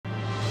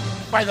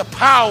by the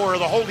power of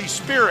the Holy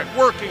Spirit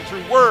working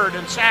through word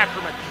and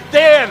sacrament.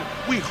 Then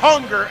we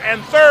hunger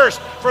and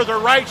thirst for the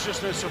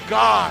righteousness of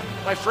God.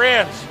 My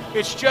friends,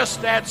 it's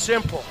just that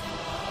simple.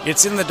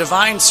 It's in the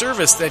divine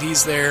service that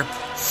he's there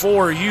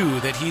for you,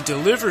 that he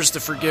delivers the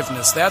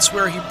forgiveness. That's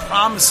where he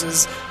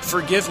promises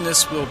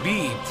forgiveness will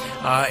be.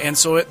 And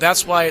so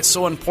that's why it's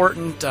so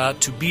important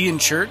to be in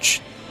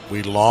church.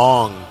 We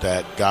long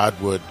that God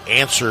would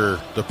answer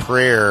the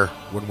prayer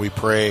when we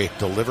pray,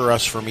 deliver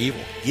us from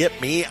evil. Get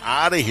me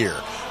out of here.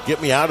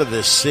 Get me out of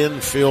this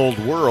sin-filled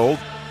world.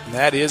 And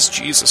that is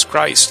Jesus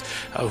Christ,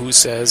 who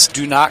says,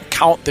 "Do not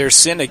count their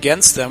sin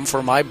against them,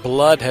 for my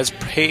blood has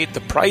paid the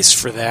price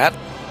for that."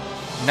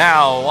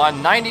 Now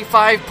on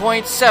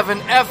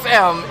 95.7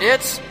 FM,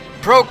 it's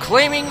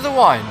Proclaiming the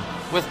One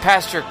with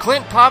Pastor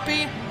Clint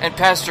Poppy and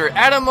Pastor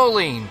Adam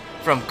Moline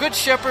from Good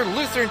Shepherd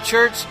Lutheran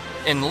Church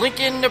in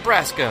Lincoln,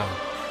 Nebraska.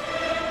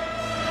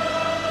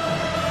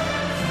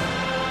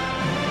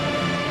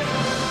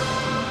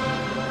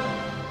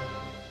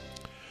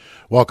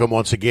 Welcome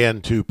once again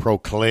to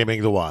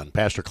Proclaiming the One.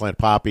 Pastor Clint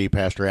Poppy,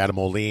 Pastor Adam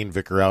Moline,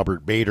 Vicar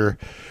Albert Bader.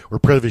 We're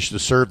privileged to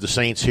serve the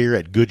saints here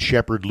at Good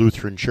Shepherd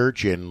Lutheran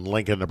Church in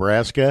Lincoln,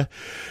 Nebraska.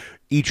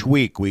 Each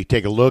week we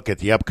take a look at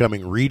the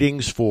upcoming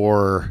readings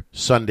for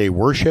Sunday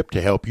worship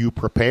to help you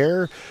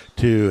prepare,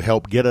 to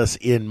help get us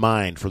in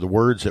mind for the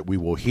words that we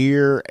will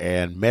hear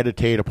and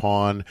meditate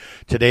upon.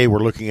 Today we're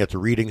looking at the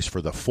readings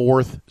for the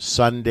fourth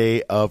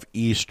Sunday of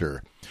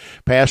Easter.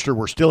 Pastor,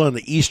 we're still in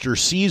the Easter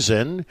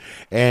season,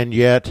 and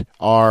yet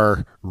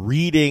our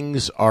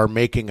readings are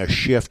making a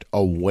shift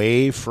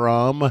away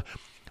from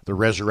the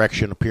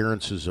resurrection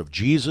appearances of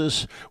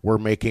Jesus. We're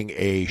making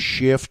a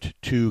shift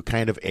to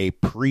kind of a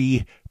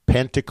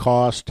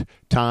pre-Pentecost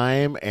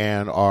time,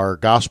 and our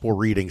gospel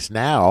readings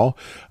now,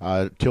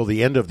 till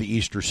the end of the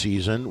Easter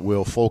season,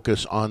 will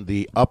focus on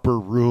the upper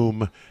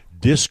room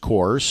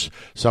discourse.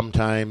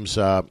 Sometimes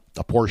a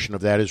portion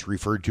of that is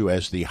referred to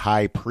as the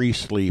high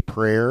priestly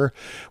prayer.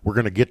 We're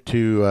going to get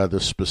to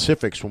the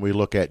specifics when we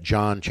look at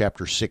John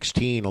chapter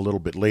 16 a little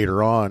bit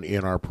later on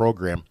in our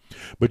program.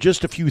 But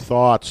just a few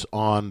thoughts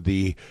on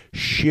the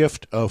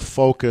shift of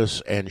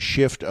focus and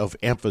shift of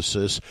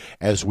emphasis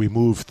as we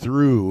move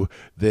through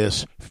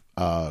this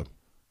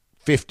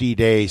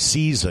 50-day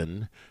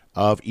season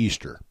of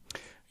Easter.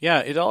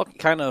 Yeah, it all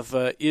kind of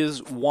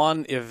is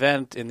one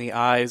event in the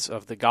eyes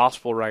of the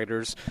gospel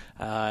writers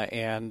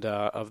and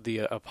of the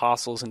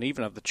apostles and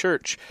even of the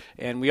church.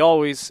 And we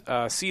always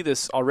see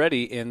this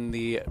already in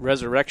the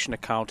resurrection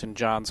account in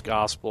John's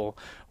gospel,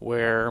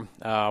 where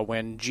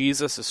when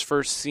Jesus is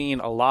first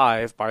seen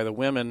alive by the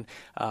women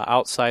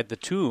outside the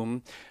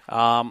tomb,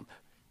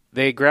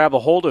 they grab a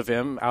hold of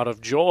him out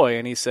of joy,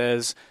 and he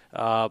says,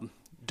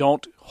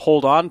 "Don't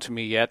hold on to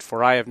me yet,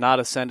 for I have not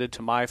ascended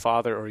to my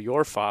Father or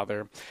your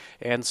Father."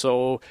 And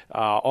so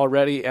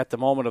already at the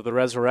moment of the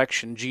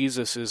resurrection,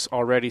 Jesus is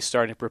already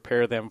starting to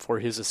prepare them for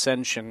his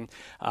ascension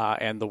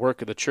and the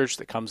work of the church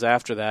that comes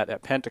after that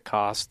at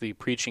Pentecost, the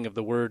preaching of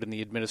the word and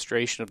the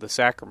administration of the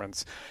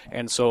sacraments.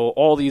 And so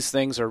all these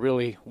things are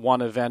really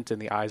one event in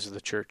the eyes of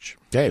the church.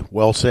 Okay,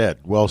 well said,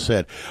 well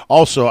said.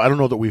 Also, I don't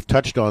know that we've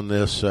touched on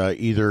this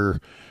either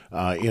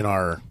in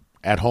our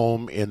at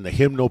home in the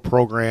hymnal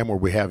program, where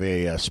we have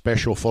a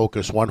special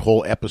focus, one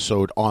whole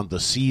episode on the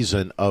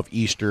season of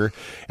Easter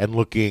and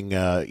looking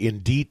in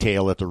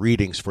detail at the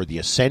readings for the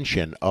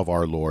ascension of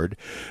our Lord.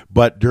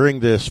 But during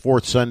this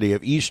fourth Sunday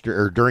of Easter,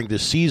 or during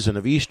this season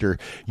of Easter,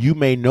 you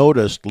may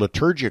notice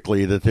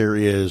liturgically that there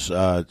is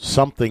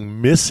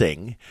something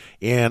missing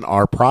in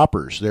our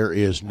propers. There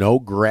is no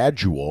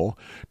gradual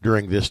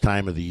during this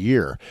time of the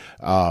year.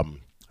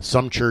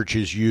 Some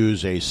churches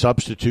use a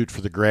substitute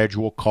for the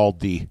gradual called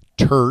the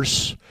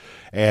terce,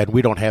 and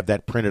we don't have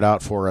that printed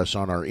out for us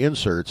on our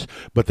inserts,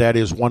 but that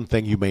is one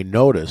thing you may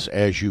notice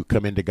as you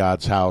come into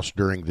God's house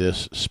during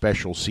this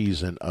special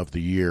season of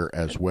the year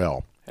as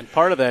well. And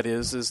part of that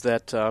is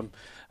that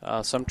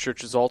some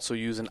churches also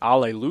use an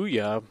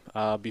Alleluia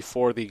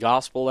before the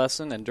gospel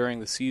lesson, and during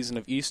the season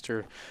of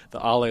Easter,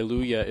 the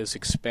Alleluia is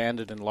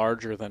expanded and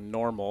larger than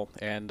normal,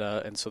 and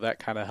so that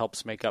kind of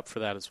helps make up for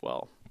that as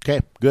well.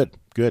 Okay, good.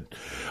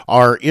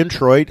 Our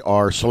introit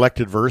are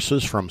selected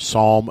verses from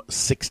Psalm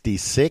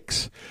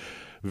 66.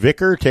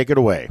 Vicar, take it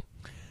away.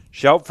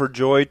 Shout for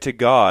joy to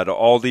God,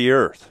 all the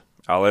earth.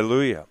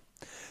 Alleluia.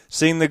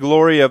 Sing the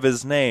glory of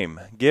his name.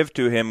 Give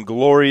to him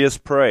glorious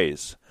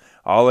praise.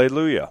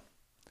 Alleluia.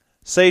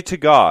 Say to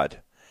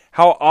God,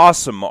 how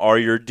awesome are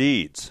your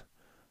deeds.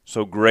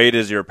 So great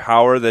is your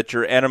power that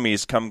your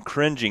enemies come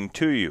cringing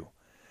to you.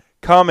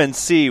 Come and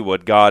see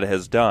what God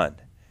has done.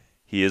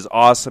 He is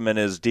awesome in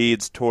his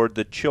deeds toward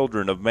the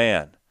children of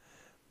man.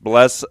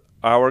 Bless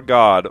our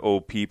God, O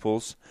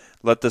peoples.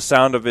 Let the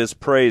sound of his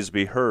praise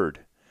be heard.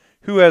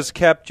 Who has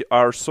kept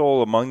our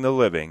soul among the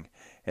living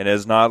and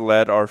has not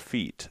let our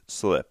feet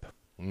slip.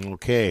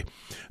 Okay.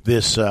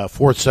 This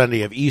fourth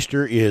Sunday of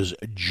Easter is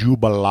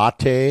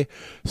Jubilate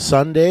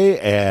Sunday,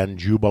 and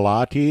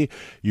Jubilate,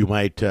 you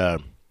might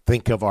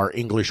think of our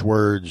English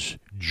words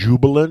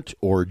jubilant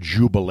or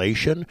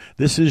jubilation.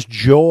 This is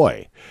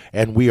joy.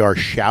 And we are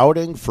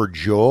shouting for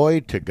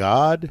joy to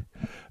God.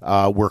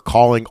 We're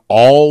calling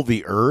all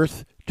the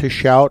earth to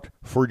shout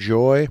for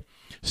joy.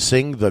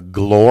 Sing the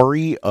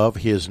glory of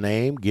his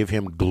name. Give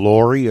him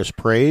glorious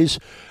praise.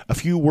 A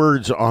few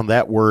words on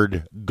that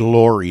word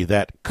glory,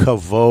 that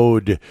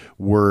kavod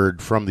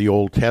word from the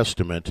Old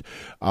Testament.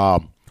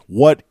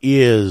 What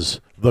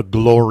is the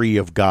glory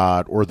of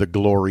God or the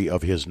glory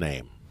of his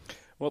name?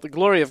 Well, the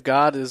glory of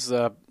God is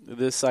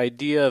this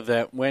idea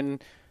that when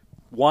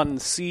one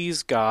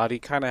sees God, he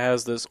kind of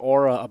has this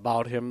aura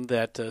about him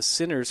that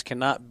sinners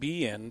cannot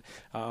be in,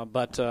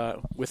 but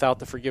without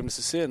the forgiveness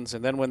of sins.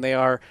 And then when they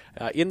are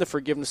in the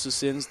forgiveness of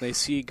sins and they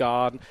see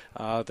God,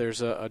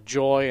 there's a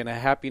joy and a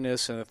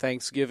happiness and a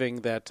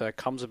thanksgiving that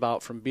comes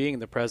about from being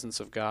in the presence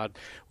of God.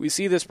 We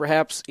see this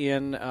perhaps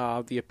in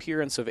the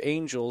appearance of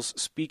angels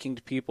speaking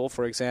to people.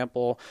 For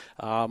example,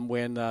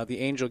 when the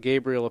angel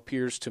Gabriel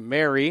appears to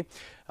Mary,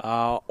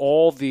 the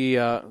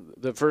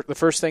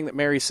first thing that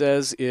Mary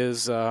says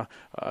is, it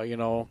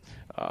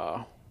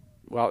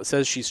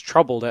says she's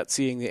troubled at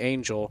seeing the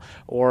angel.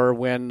 Or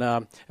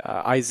when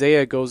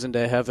Isaiah goes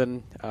into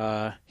heaven,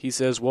 he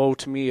says, "Woe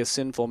to me, a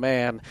sinful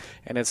man."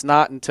 And it's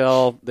not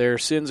until their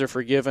sins are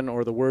forgiven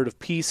or the word of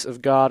peace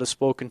of God is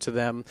spoken to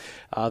them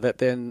that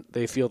then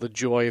they feel the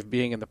joy of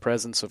being in the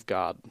presence of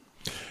God.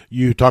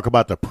 You talk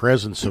about the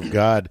presence of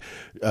God.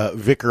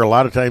 Vicar, a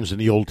lot of times in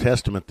the Old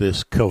Testament,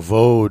 this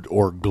kavod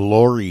or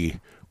glory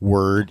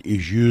word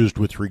is used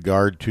with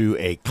regard to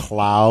a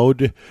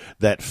cloud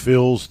that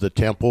fills the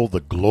temple. The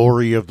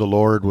glory of the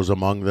Lord was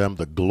among them.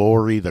 The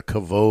glory, the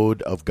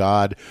kavod of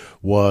God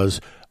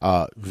was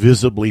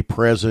visibly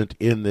present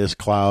in this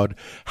cloud.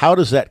 How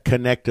does that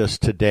connect us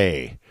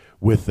today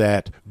with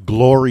that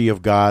glory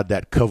of God,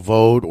 that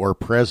kavod or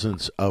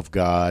presence of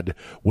God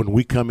when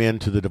we come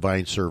into the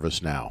divine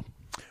service now?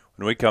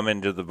 When we come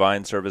into the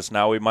divine service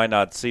now, we might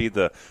not see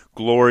the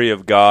glory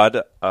of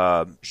God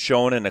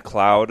shown in a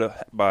cloud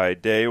by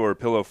day or a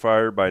pillar of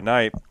fire by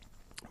night,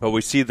 but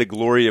we see the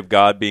glory of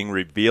God being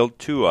revealed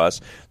to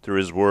us through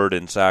his word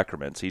and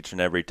sacraments. Each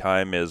and every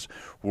time his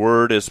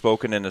word is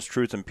spoken in his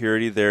truth and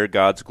purity, there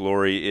God's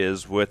glory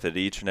is with it.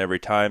 Each and every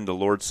time the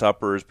Lord's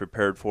Supper is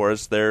prepared for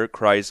us, there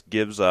Christ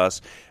gives us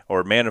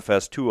or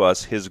manifests to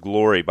us his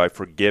glory by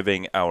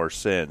forgiving our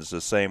sins.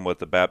 The same with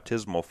the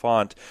baptismal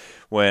font.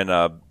 When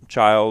a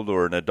child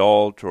or an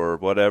adult or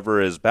whatever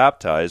is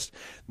baptized,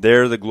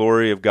 there the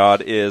glory of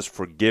God is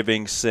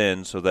forgiving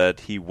sin so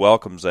that he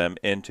welcomes them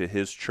into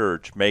his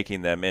church,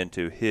 making them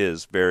into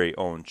his very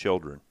own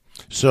children.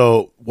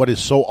 So what is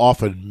so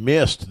often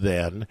missed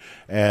then,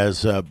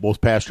 as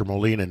both Pastor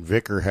Moline and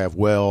Vicar have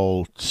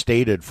well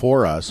stated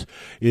for us,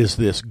 is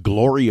this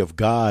glory of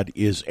God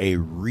is a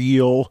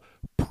real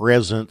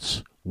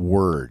presence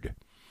word.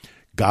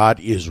 God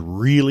is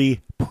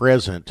really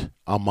present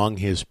among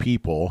his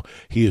people.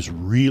 He is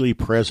really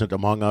present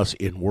among us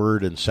in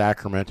word and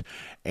sacrament.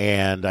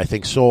 And I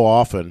think so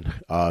often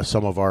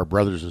some of our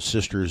brothers and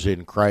sisters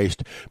in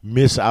Christ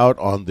miss out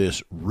on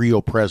this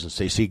real presence.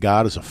 They see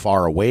God as a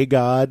faraway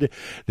God.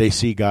 They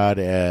see God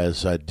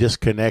as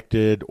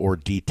disconnected or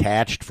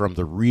detached from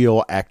the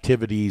real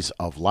activities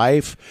of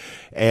life.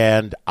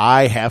 And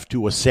I have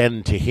to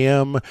ascend to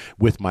him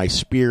with my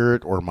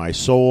spirit or my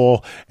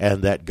soul,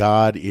 and that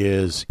God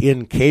is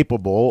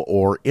incapable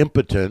or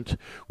impotent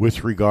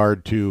with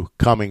regard to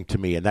coming to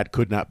me. And that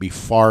could not be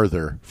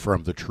farther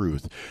from the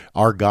truth.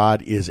 Our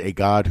God is a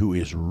God who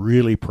is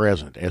really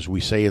present, as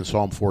we say in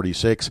Psalm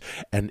 46,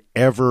 an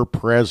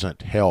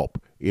ever-present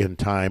help in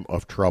time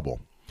of trouble.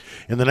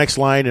 In the next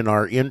line in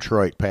our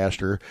introit,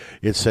 Pastor,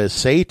 it says,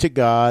 "Say to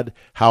God,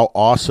 how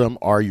awesome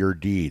are your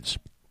deeds."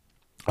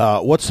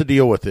 What's the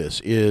deal with this?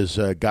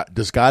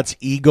 Does God's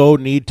ego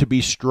need to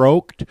be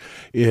stroked?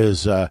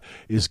 Is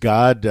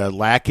God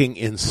lacking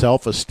in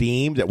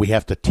self-esteem that we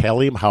have to tell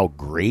him how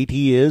great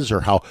he is,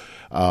 or how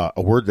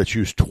a word that's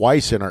used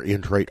twice in our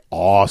introit,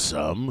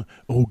 awesome?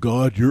 Oh,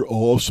 God, you're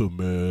awesome,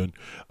 man.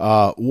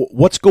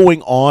 What's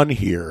going on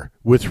here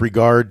with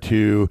regard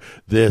to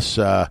this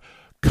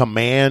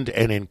command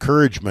and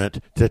encouragement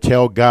to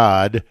tell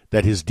God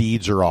that his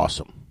deeds are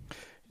awesome?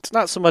 It's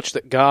not so much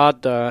that God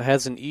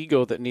has an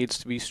ego that needs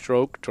to be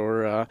stroked,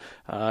 or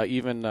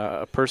even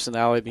a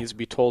personality needs to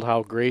be told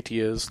how great he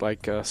is,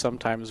 like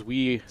sometimes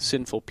we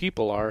sinful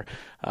people are.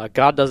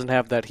 God doesn't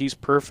have that. He's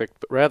perfect,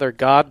 but rather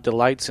God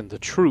delights in the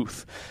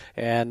truth.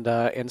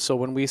 And so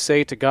when we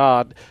say to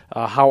God,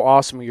 how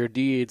awesome are your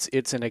deeds,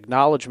 it's an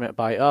acknowledgement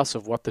by us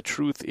of what the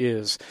truth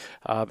is,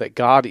 that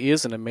God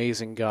is an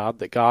amazing God,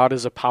 that God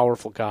is a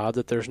powerful God,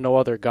 that there's no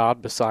other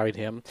God beside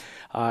him,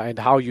 and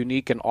how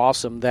unique and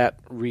awesome that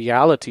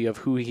reality of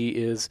who he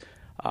is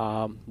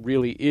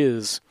really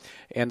is.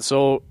 And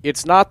so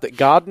it's not that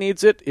God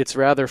needs it, it's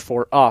rather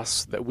for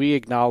us that we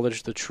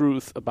acknowledge the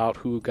truth about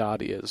who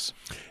God is.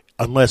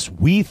 Unless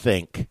we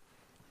think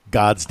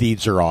God's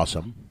deeds are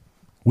awesome,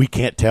 we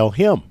can't tell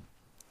him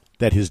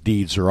that his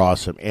deeds are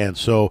awesome. And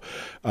so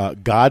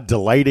God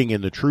delighting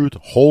in the truth,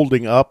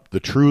 holding up the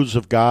truths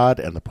of God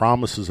and the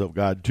promises of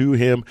God to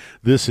him,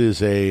 this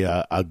is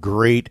a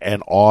great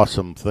and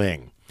awesome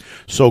thing.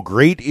 So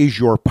great is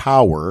your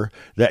power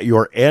that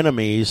your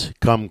enemies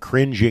come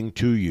cringing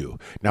to you.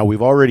 Now,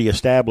 we've already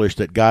established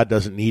that God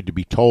doesn't need to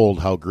be told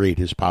how great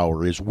his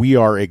power is. We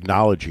are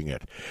acknowledging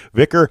it.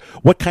 Vicar,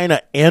 what kind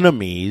of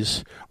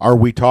enemies are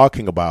we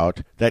talking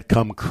about that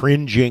come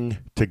cringing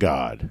to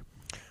God?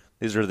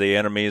 These are the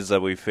enemies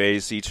that we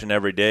face each and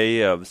every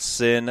day of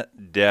sin,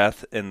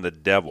 death, and the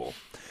devil.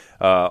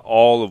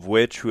 All of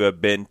which who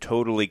have been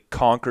totally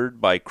conquered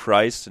by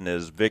Christ and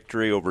his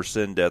victory over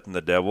sin, death, and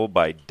the devil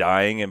by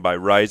dying and by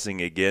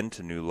rising again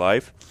to new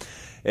life.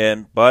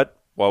 But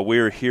while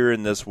we're here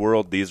in this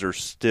world, these are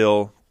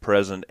still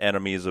present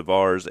enemies of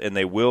ours, and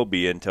they will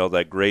be until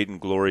that great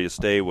and glorious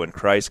day when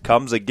Christ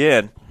comes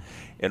again,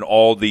 and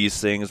all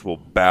these things will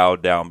bow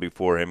down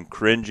before him,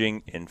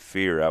 cringing in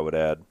fear, I would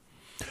add.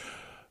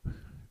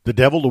 The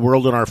devil, the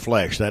world, and our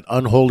flesh, that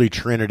unholy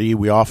trinity,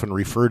 we often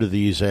refer to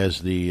these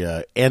as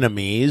the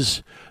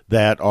enemies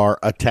that are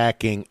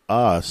attacking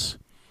us.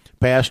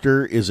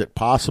 Pastor, is it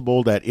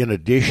possible that in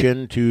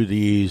addition to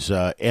these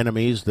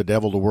enemies, the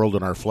devil, the world,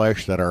 and our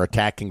flesh, that are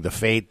attacking the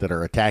faith, that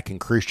are attacking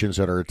Christians,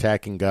 that are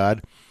attacking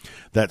God,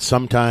 that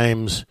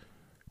sometimes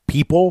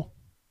people,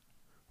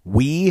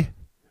 we,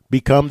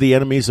 become the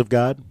enemies of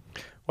God?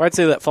 Well, I'd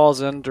say that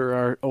falls under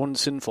our own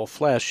sinful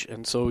flesh,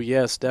 and so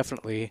yes,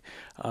 definitely,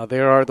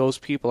 there are those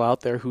people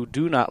out there who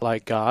do not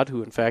like God,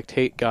 who in fact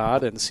hate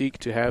God and seek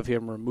to have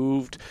him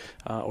removed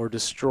or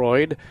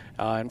destroyed.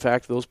 In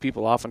fact, those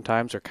people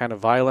oftentimes are kind of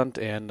violent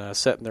and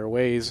set in their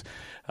ways,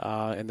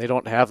 and they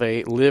don't have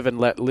a live and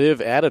let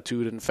live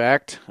attitude. In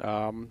fact,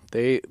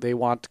 they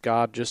want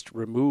God just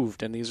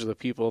removed, and these are the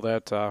people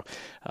that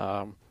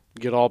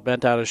get all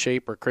bent out of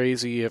shape or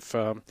crazy if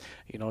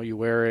you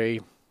wear a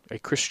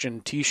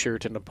Christian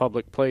T-shirt in a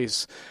public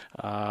place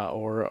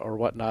or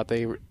whatnot.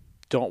 They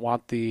don't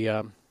want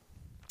the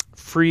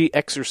free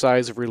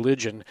exercise of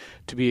religion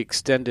to be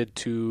extended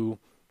to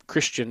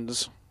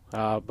Christians,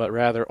 but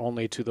rather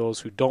only to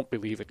those who don't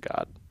believe in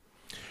God.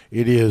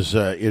 It is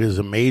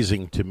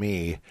amazing to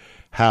me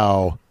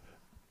how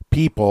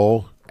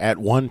people at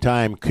one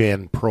time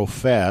can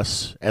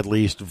profess, at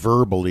least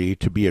verbally,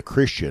 to be a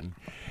Christian,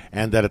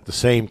 and that at the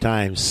same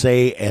time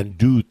say and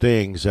do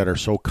things that are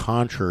so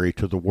contrary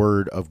to the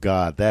Word of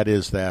God. That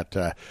is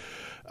that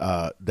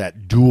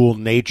dual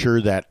nature,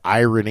 that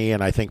irony,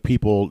 and I think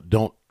people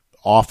don't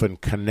often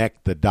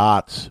connect the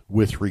dots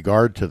with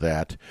regard to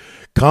that.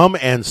 Come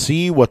and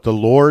see what the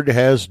Lord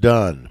has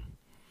done.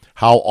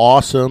 How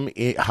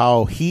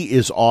he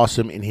is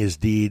awesome in his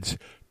deeds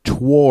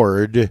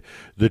toward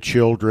the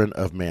children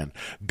of men.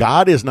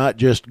 God is not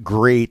just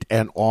great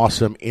and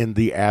awesome in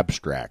the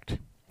abstract.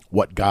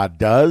 What God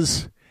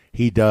does,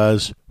 he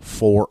does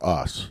for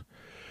us.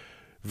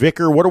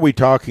 Vicar, what are we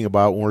talking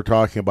about when we're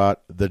talking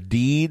about the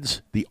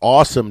deeds, the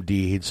awesome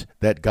deeds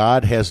that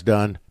God has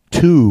done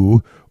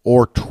to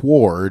or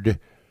toward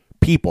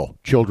people,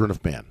 children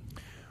of men?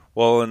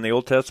 Well, in the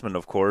Old Testament,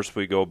 of course,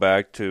 we go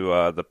back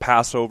to the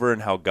Passover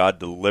and how God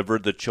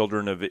delivered the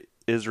children of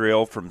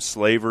Israel from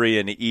slavery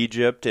in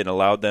Egypt and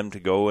allowed them to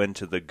go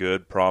into the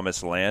good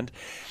promised land,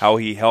 how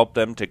he helped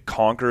them to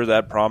conquer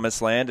that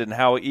promised land, and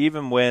how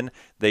even when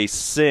they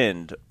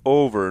sinned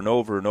over and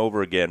over and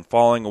over again,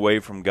 falling away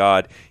from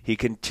God, he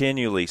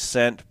continually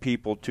sent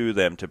people to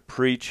them to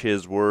preach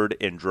his word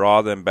and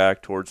draw them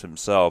back towards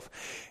himself.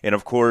 And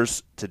of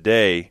course,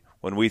 today,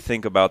 when we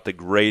think about the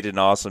great and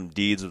awesome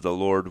deeds of the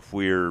Lord,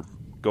 we're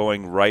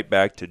going right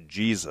back to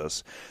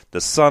Jesus,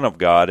 the Son of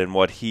God, and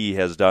what he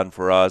has done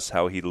for us,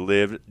 how he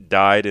lived,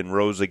 died, and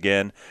rose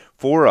again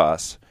for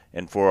us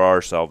and for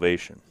our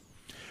salvation.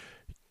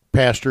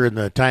 Pastor, in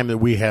the time that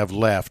we have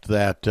left,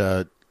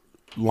 that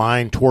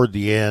line toward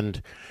the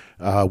end,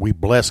 we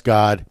bless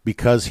God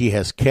because he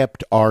has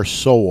kept our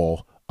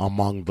soul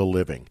among the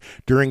living.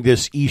 During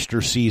this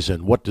Easter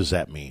season, what does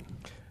that mean?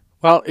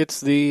 Well,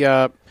 it's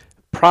the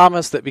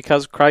promise that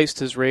because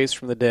Christ is raised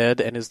from the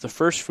dead and is the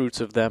first fruits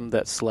of them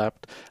that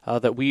slept,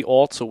 that we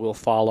also will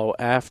follow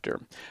after.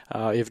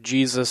 If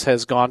Jesus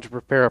has gone to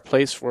prepare a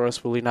place for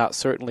us, will he not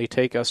certainly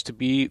take us to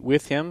be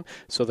with him,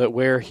 so that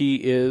where he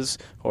is,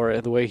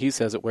 or the way he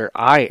says it, where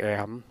I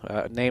am,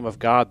 name of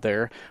God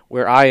there,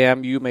 where I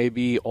am, you may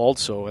be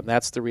also. And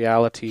that's the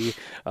reality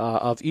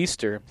of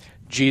Easter.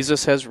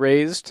 Jesus has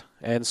raised,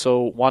 and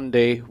so one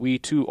day we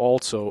too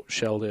also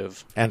shall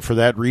live. And for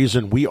that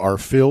reason, we are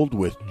filled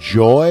with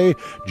joy,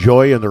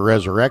 joy in the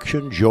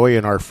resurrection, joy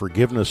in our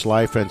forgiveness,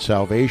 life, and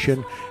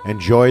salvation,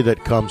 and joy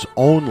that comes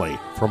only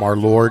from our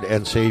Lord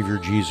and Savior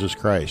Jesus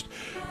Christ.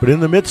 But in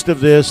the midst of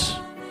this,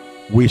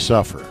 we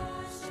suffer.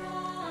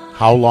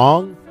 How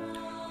long?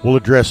 We'll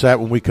address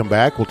that when we come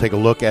back. We'll take a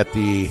look at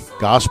the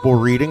gospel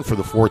reading for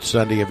the fourth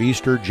Sunday of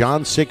Easter,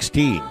 John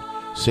 16,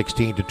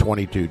 16 to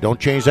 22. Don't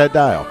change that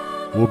dial.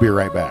 We'll be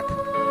right back.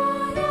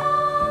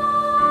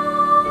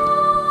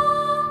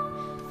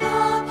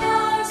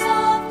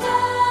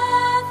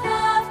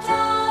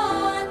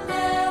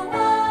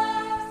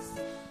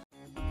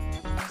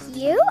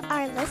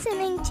 are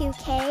listening to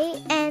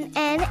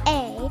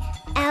KNNA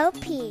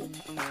LP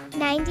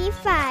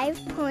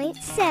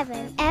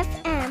 95.7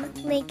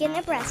 FM, Lincoln,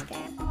 Nebraska.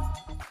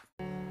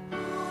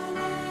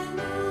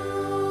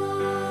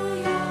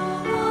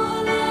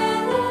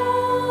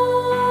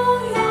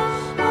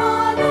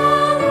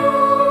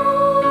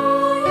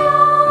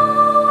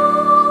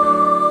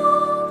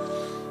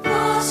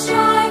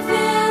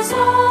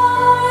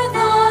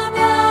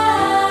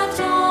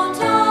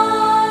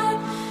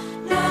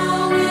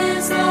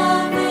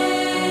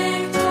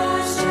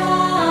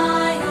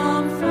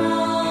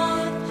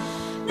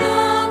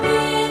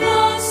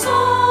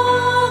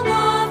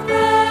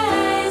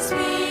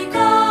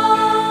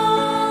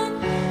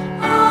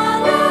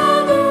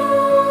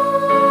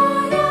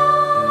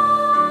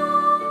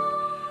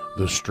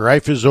 The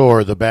strife is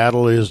o'er, the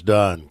battle is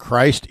done.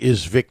 Christ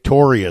is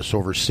victorious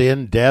over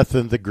sin, death,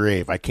 and the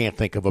grave. I can't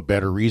think of a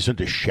better reason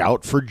to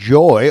shout for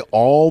joy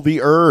all the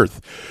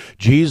earth.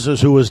 Jesus,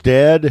 who was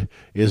dead,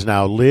 is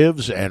now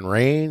lives and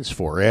reigns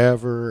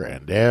forever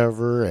and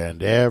ever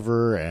and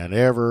ever and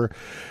ever.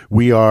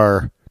 We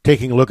are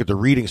taking a look at the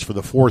readings for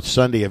the fourth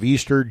Sunday of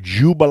Easter,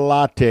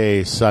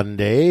 Jubilate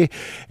Sunday.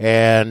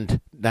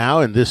 And now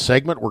in this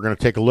segment, we're going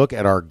to take a look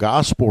at our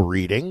gospel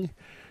reading,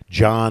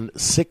 John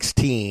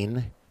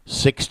 16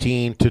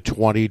 to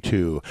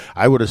 22.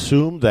 I would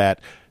assume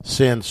that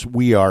since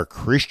we are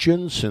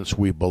Christians, since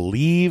we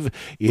believe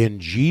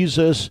in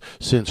Jesus,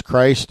 since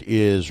Christ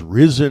is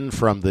risen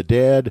from the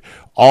dead,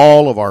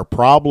 all of our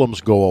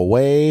problems go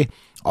away.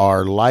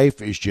 Our life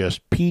is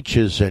just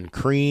peaches and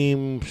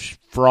cream,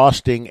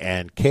 frosting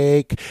and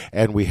cake,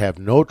 and we have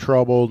no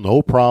trouble,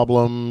 no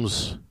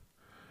problems.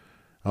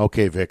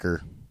 Okay,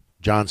 Vicar,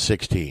 John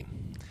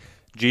 16.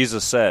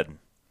 Jesus said,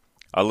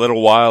 "A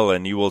little while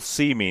and you will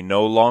see me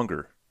no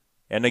longer.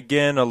 And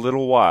again a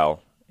little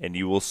while, and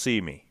you will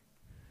see me."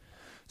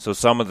 So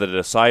some of the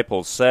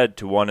disciples said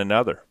to one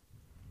another,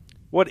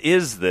 "What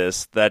is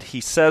this that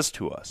he says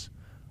to us?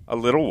 A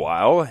little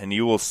while, and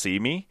you will see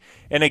me,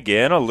 and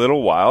again a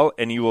little while,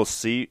 and you will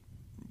see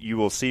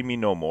me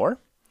no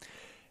more?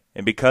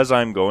 And because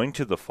I am going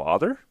to the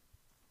Father?"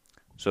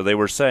 So they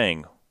were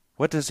saying,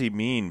 "What does he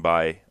mean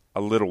by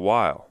a little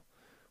while?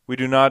 We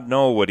do not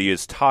know what he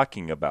is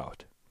talking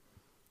about."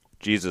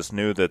 Jesus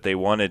knew that they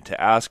wanted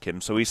to ask him,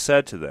 so he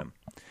said to them,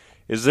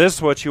 "Is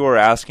this what you are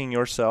asking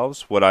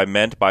yourselves, what I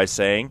meant by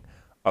saying,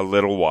 'A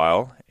little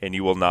while, and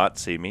you will not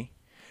see me,'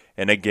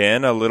 and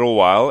again a little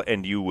while,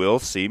 and you will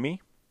see me?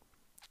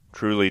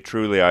 Truly,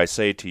 truly, I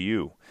say to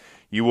you,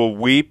 you will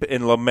weep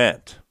and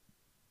lament,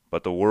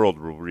 but the world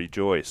will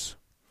rejoice.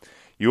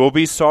 You will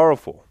be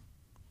sorrowful,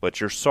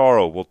 but your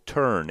sorrow will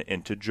turn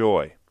into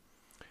joy.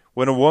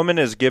 When a woman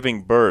is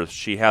giving birth,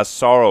 she has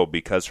sorrow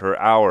because her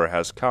hour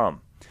has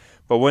come.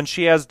 But when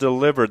she has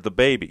delivered the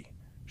baby,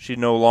 she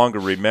no longer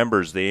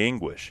remembers the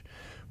anguish,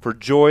 for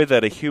joy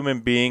that a human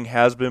being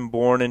has been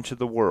born into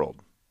the world.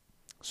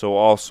 So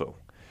also,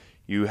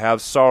 you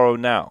have sorrow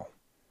now,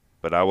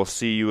 but I will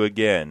see you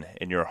again,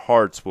 and your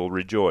hearts will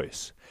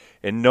rejoice,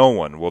 and no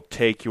one will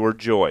take your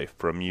joy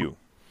from you."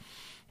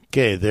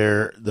 Okay,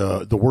 there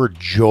the word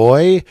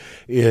joy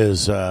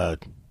is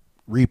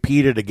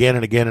repeated again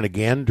and again and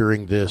again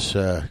during this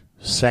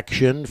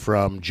section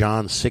from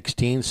John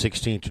 16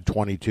 to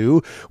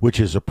 22, which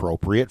is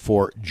appropriate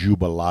for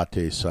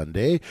Jubilate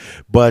Sunday.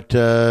 But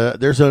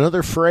there's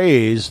another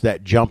phrase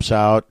that jumps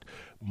out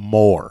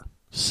more.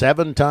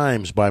 7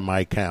 times by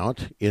my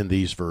count in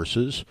these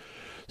verses.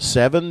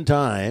 7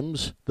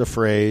 times the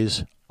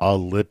phrase, "a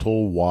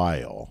little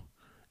while,"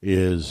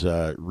 is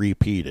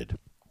repeated.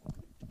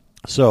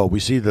 So we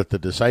see that the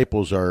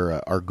disciples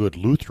are good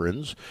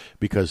Lutherans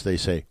because they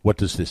say, "What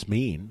does this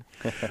mean?"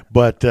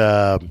 But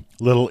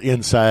little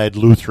inside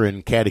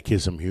Lutheran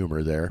catechism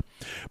humor there.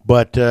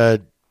 But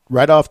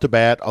right off the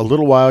bat, "A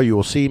little while you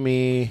will see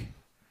me,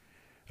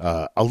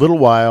 a little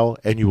while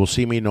and you will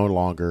see me no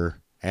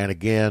longer, and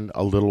again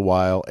a little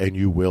while and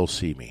you will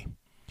see me."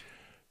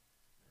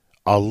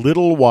 A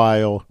little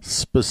while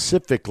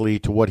specifically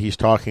to what he's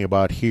talking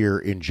about here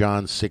in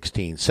John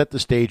 16. Set the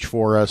stage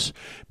for us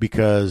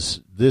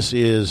because this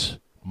is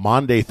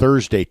Maundy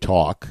Thursday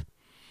talk.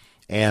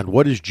 And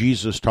what is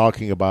Jesus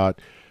talking about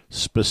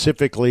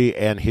specifically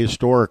and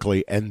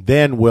historically? And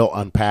then we'll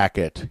unpack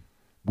it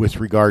with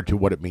regard to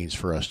what it means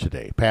for us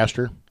today.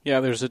 Pastor? Yeah,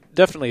 there's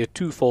definitely a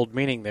twofold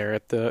meaning there.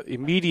 At the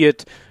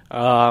immediate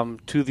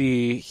to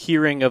the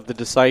hearing of the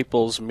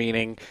disciples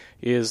meaning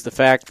is the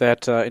fact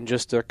that in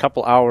just a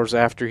couple hours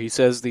after he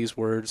says these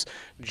words,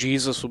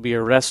 Jesus will be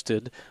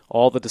arrested,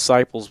 all the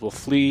disciples will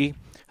flee,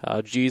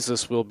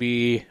 Jesus will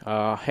be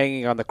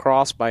hanging on the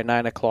cross by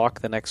 9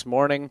 o'clock the next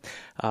morning,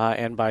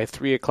 and by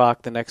 3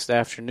 o'clock the next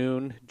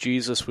afternoon,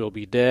 Jesus will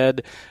be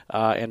dead,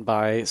 and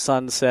by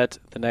sunset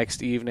the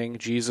next evening,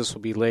 Jesus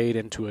will be laid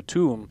into a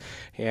tomb,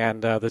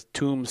 and the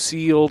tomb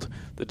sealed.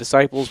 The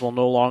disciples will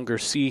no longer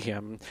see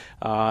him,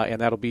 and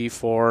that'll be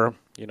for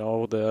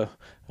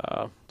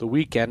the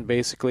weekend,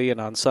 basically,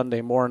 and on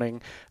Sunday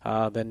morning,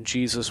 then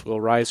Jesus will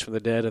rise from the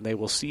dead, and they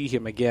will see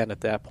him again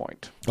at that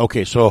point.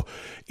 Okay, so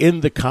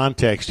in the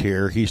context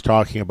here, he's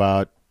talking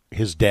about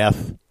his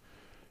death,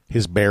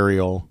 his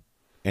burial,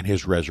 and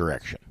his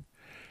resurrection.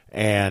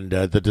 And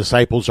the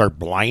disciples are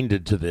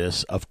blinded to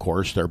this, of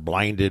course. They're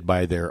blinded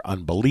by their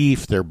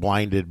unbelief. They're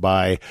blinded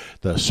by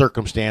the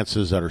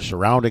circumstances that are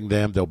surrounding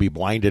them. They'll be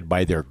blinded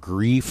by their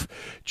grief.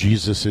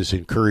 Jesus is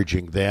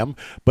encouraging them.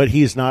 But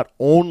he's not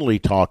only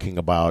talking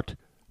about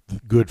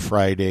Good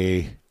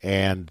Friday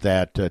and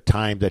that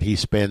time that he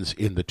spends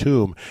in the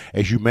tomb.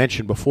 As you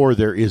mentioned before,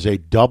 there is a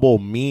double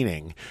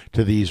meaning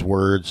to these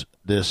words,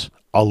 this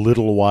 "a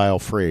little while"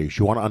 phrase.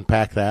 You want to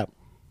unpack that?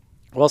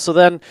 Well, so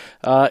then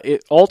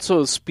it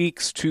also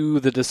speaks to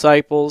the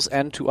disciples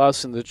and to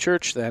us in the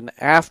church then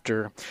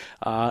after.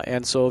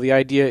 And so the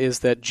idea is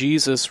that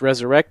Jesus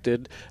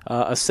resurrected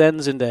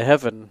ascends into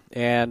heaven,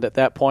 and at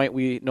that point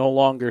we no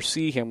longer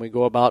see him. We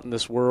go about in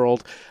this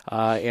world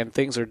and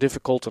things are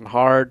difficult and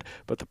hard,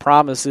 but the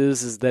promise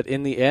is that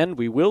in the end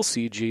we will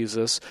see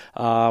Jesus.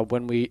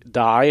 When we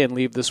die and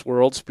leave this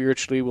world,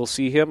 spiritually we'll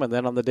see him, and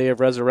then on the day of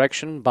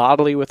resurrection,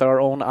 bodily with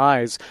our own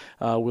eyes,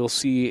 we'll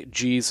see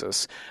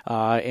Jesus.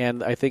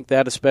 And I think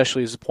that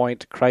especially is the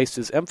point Christ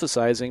is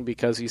emphasizing,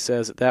 because he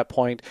says at that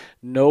point,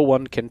 no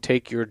one can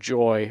take your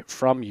joy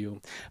from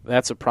you.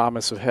 That's a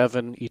promise of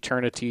heaven,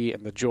 eternity,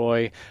 and the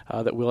joy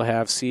that we'll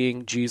have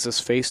seeing Jesus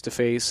face to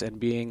face and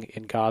being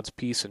in God's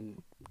peace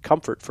and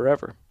comfort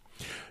forever.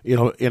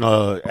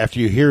 After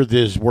you hear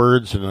these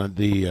words and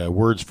the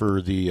words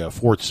for the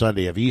fourth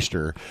Sunday of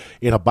Easter,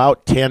 in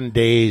about 10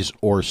 days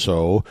or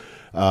so,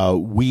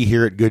 we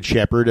here at Good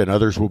Shepherd and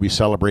others will be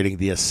celebrating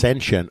the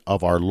ascension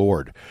of our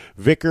Lord.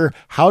 Vicar,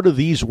 how do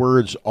these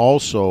words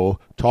also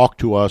talk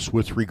to us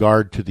with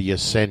regard to the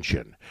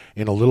ascension?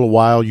 In a little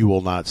while you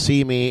will not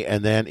see me,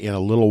 and then in a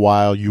little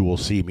while you will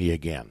see me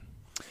again.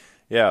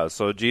 Yeah,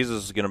 so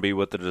Jesus is going to be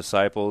with the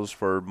disciples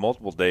for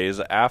multiple days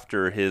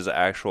after his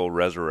actual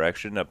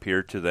resurrection,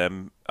 appeared to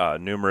them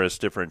numerous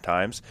different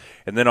times.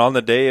 And then on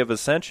the day of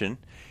ascension,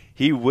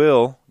 he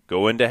will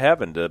go into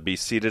heaven to be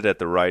seated at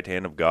the right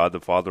hand of God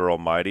the Father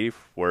Almighty,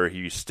 where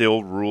he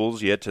still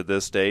rules yet to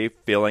this day,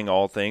 filling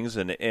all things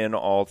and in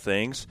all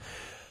things.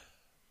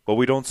 But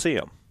we don't see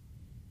him.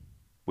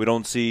 We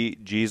don't see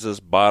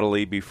Jesus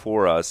bodily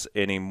before us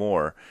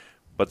anymore.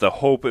 But the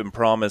hope and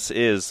promise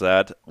is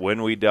that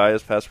when we die,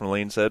 as Pastor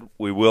Marlene said,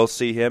 we will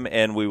see him,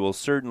 and we will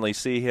certainly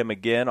see him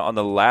again on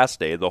the last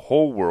day. The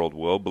whole world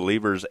will,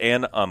 believers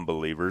and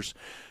unbelievers,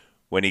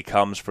 when he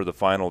comes for the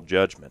final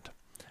judgment.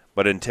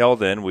 But until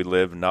then, we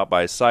live not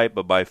by sight,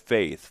 but by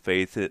faith,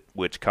 faith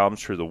which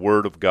comes through the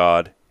Word of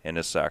God and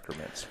his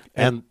sacraments.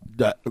 And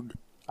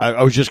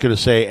I was just going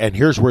to say, and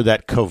here's where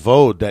that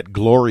kavod, that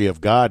glory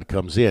of God,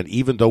 comes in.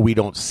 Even though we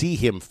don't see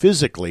him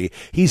physically,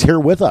 he's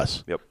here with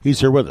us. Yep. He's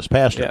here with us.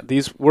 Pastor. Yeah,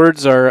 these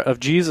words of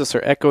Jesus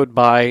are echoed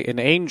by an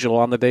angel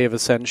on the day of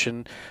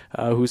ascension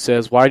who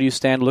says, "Why do you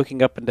stand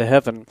looking up into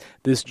heaven?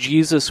 This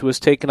Jesus who was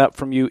taken up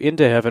from you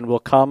into heaven will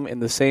come in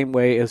the same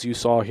way as you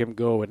saw him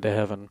go into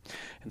heaven."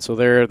 And so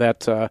there,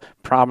 that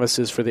promise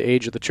is for the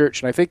age of the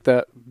church. And I think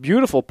the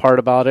beautiful part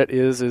about it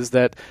is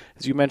that,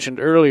 as you mentioned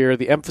earlier,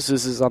 the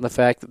emphasis is on the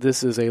fact that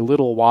this is a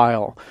little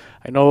while.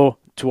 I know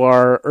to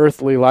our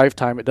earthly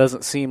lifetime, it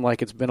doesn't seem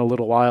like it's been a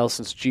little while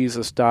since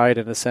Jesus died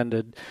and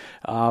ascended,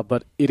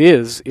 but it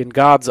is in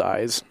God's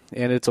eyes.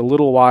 And it's a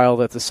little while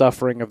that the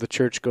suffering of the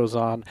church goes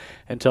on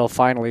until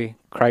finally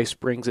Christ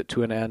brings it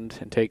to an end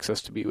and takes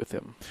us to be with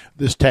him.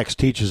 This text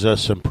teaches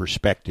us some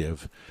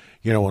perspective.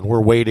 When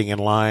we're waiting in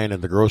line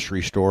in the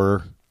grocery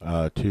store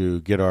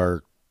to get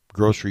our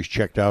groceries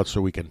checked out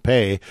so we can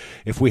pay,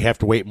 if we have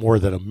to wait more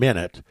than a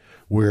minute,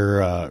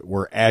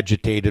 we're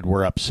agitated,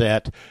 we're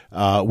upset.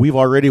 We've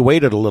already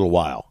waited a little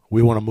while.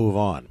 We want to move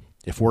on.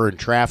 If we're in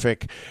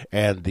traffic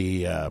and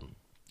the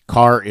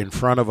car in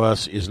front of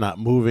us is not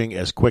moving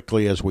as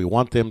quickly as we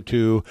want them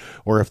to,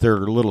 or if they're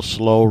a little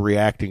slow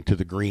reacting to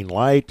the green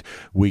light,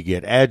 we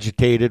get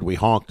agitated, we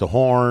honk the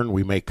horn,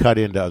 we may cut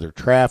into other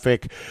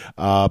traffic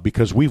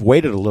because we've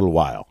waited a little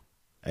while.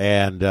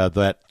 And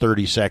that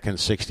 30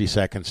 seconds, 60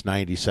 seconds,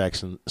 90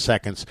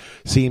 seconds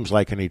seems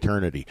like an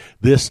eternity.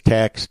 This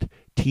text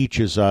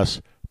teaches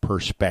us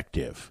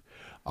perspective.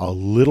 A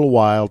little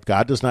while,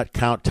 God does not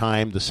count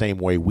time the same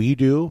way we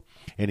do,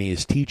 and he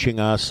is teaching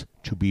us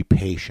to be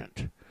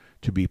patient.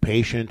 To be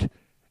patient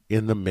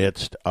in the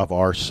midst of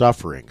our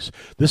sufferings.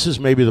 This is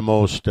maybe the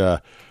most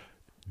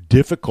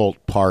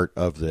difficult part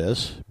of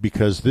this,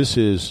 because this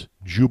is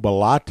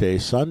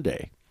Jubilate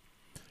Sunday.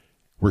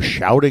 We're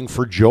shouting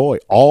for joy,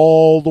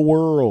 all the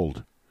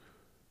world,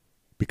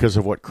 because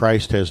of what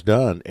Christ has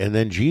done. And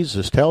then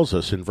Jesus tells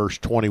us in verse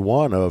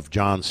 21 of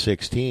John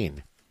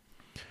 16,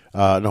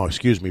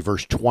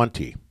 verse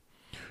 20,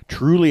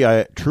 Truly,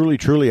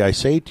 I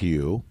say to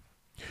you,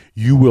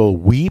 you will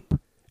weep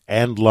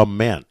and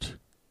lament,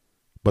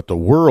 but the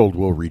world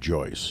will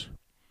rejoice.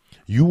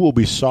 You will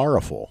be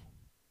sorrowful,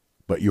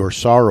 but your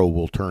sorrow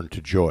will turn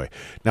to joy.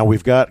 Now,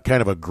 we've got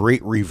kind of a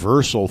great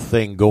reversal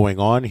thing going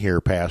on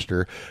here,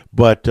 Pastor,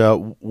 but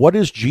what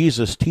is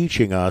Jesus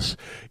teaching us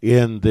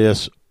in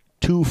this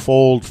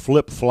twofold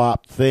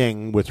flip-flop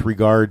thing with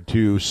regard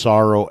to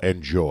sorrow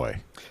and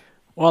joy?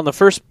 Well, in the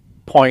first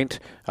point,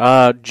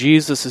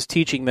 Jesus is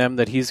teaching them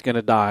that he's going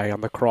to die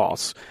on the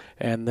cross,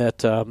 and that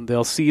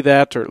they'll see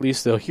that, or at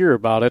least they'll hear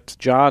about it.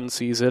 John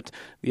sees it.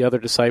 The other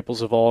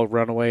disciples have all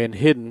run away and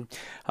hidden,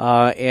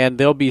 and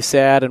they'll be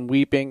sad and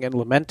weeping and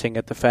lamenting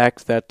at the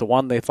fact that the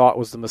one they thought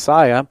was the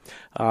Messiah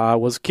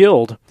was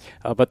killed.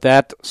 But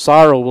that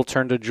sorrow will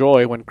turn to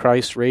joy when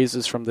Christ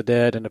raises from the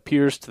dead and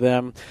appears to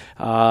them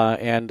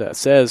and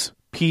says,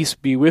 "Peace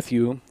be with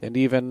you." And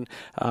even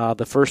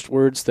the first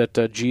words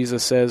that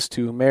Jesus says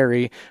to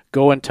Mary,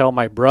 "Go and tell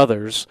my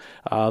brothers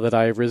that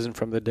I have risen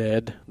from the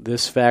dead."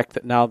 This fact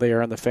that now they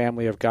are in the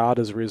family of God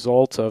is a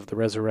result of the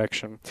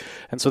resurrection.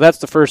 And so that's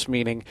the first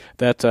meaning,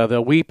 that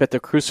they'll weep at the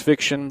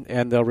crucifixion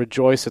and they'll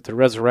rejoice at the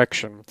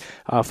resurrection.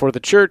 For the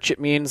church, it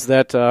means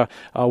that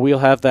we'll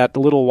have that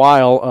little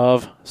while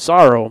of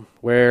sorrow,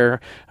 where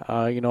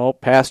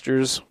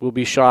pastors will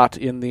be shot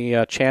in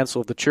the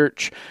chancel of the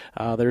church.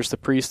 There's the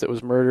priest that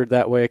was murdered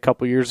that way a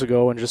couple years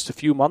ago, and just a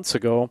few months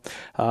ago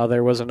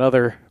there was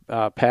another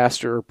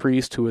pastor or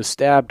priest who was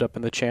stabbed up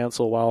in the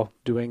chancel while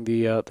doing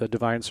the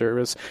divine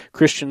service.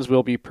 Christians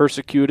will be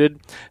persecuted.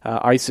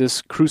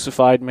 ISIS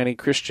crucified many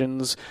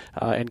Christians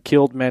and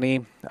killed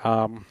many.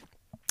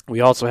 We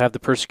also have the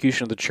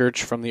persecution of the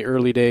church from the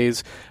early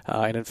days,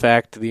 and in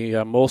fact,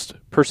 the most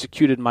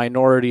persecuted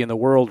minority in the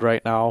world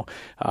right now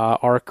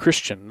are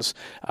Christians,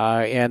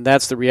 and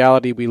that's the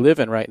reality we live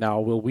in right now.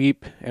 We'll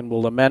weep and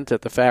we'll lament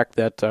at the fact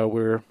that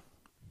we're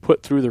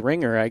put through the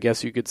ringer, I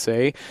guess you could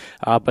say,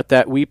 but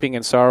that weeping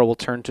and sorrow will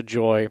turn to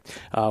joy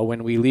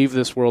when we leave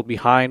this world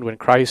behind, when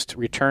Christ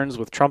returns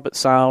with trumpet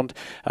sound,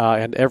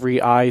 and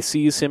every eye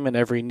sees him and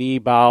every knee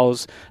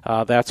bows.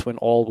 That's when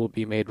all will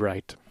be made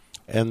right.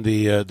 And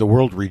the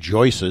world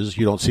rejoices.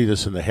 You don't see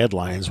this in the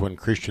headlines when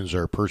Christians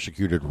are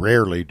persecuted.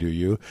 Rarely do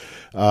you,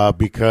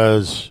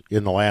 because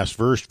in the last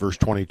verse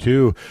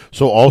 22,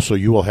 so also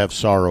you will have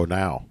sorrow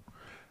now,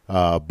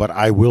 but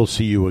I will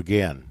see you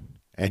again,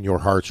 and your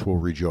hearts will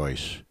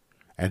rejoice,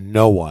 and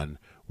no one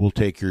will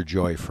take your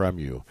joy from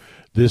you.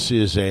 This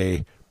is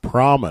a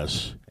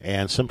promise,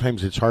 and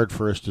sometimes it's hard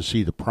for us to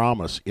see the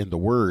promise in the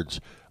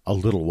words, a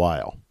little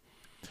while.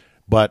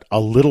 But a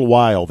little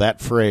while,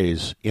 that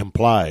phrase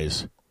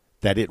implies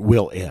that it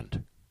will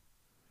end.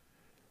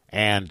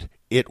 And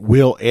it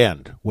will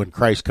end when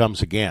Christ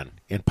comes again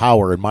in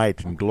power and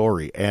might and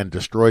glory and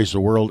destroys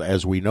the world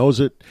as we knows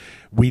it.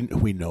 We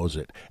knows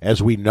it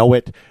as we know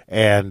it,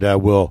 and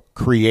will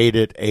create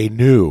it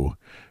anew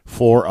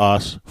for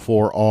us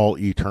for all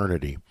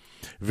eternity.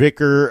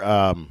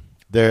 Vicar,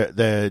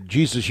 the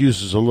Jesus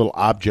uses a little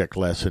object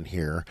lesson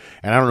here,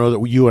 and I don't know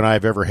that you and I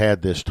have ever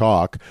had this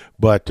talk,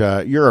 but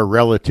you're a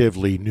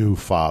relatively new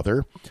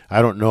father.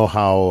 I don't know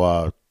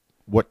how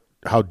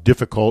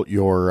difficult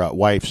your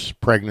wife's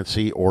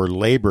pregnancy or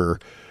labor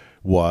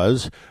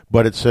was,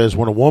 but it says,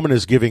 when a woman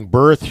is giving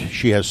birth,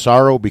 she has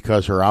sorrow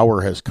because her hour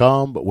has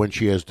come, but when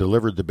she has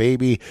delivered the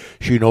baby,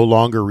 she no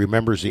longer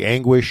remembers the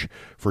anguish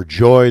for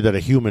joy that a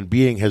human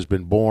being has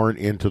been born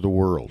into the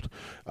world.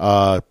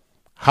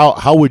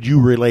 How would you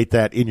relate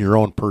that in your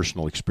own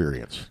personal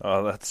experience?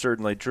 That's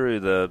certainly true.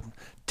 The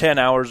 10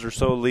 hours or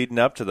so leading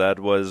up to that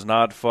was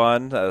not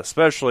fun,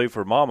 especially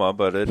for Mama,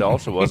 but it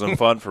also wasn't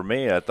fun for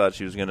me. I thought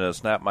she was going to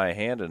snap my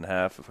hand in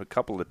half a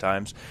couple of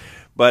times.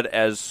 But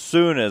as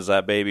soon as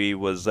that baby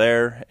was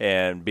there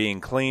and being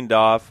cleaned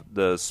off,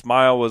 the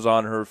smile was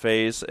on her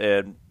face,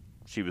 and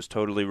she was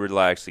totally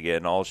relaxed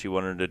again. All she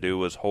wanted to do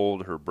was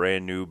hold her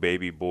brand new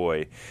baby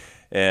boy.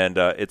 And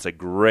it's a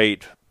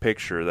great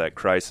picture that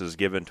Christ has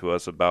given to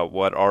us about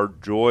what our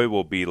joy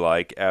will be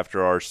like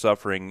after our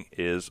suffering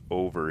is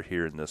over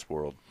here in this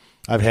world.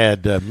 I've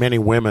had many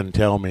women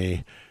tell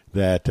me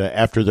that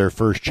after their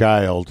first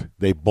child,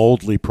 they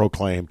boldly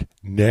proclaimed,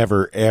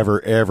 "Never, ever,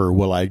 ever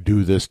will I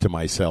do this to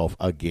myself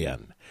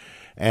again."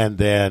 And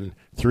then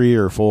 3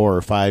 or 4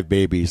 or 5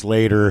 babies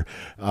later,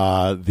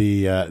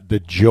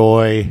 the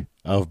joy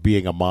of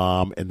being a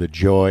mom and the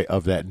joy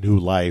of that new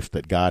life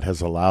that God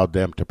has allowed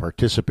them to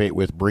participate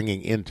with,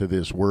 bringing into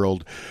this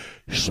world,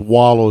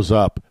 swallows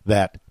up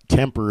that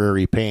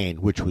temporary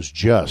pain, which was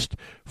just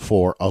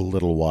for a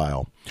little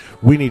while.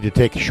 We need to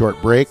take a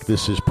short break.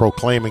 This is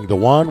Proclaiming the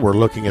One. We're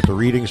looking at the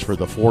readings for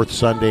the 4th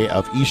Sunday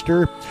of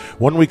Easter.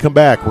 When we come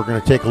back, we're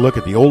going to take a look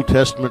at the Old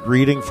Testament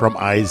reading from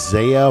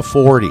Isaiah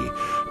 40.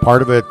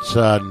 Part of it's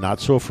not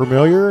so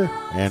familiar,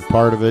 and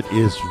part of it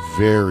is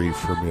very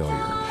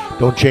familiar.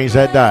 Don't change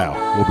that dial.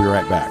 We'll be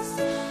right back.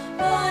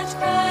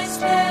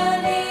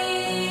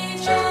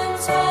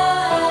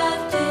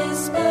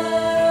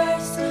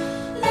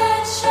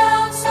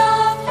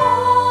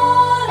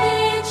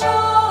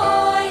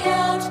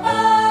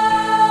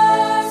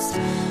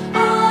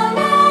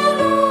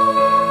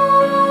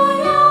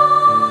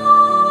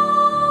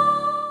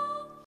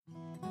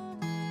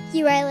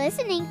 You are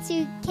listening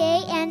to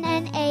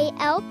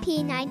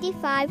KNNALP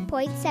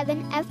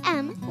 95.7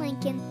 FM,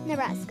 Lincoln,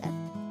 Nebraska.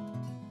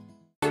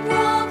 Let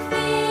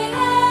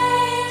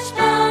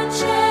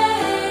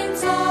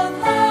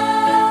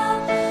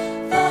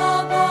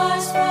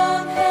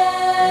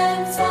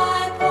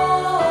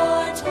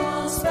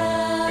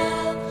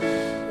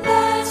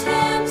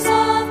him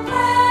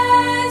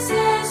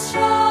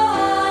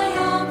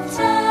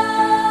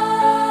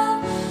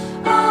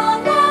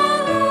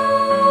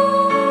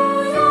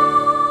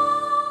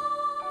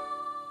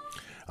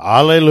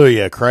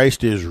Hallelujah.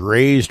 Christ is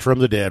raised from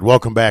the dead.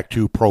 Welcome back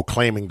to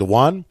Proclaiming the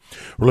One.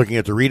 We're looking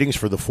at the readings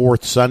for the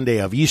fourth Sunday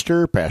of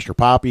Easter. Pastor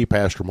Poppy,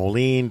 Pastor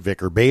Moline,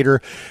 Vicar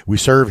Bader. We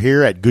serve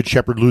here at Good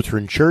Shepherd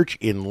Lutheran Church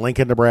in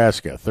Lincoln,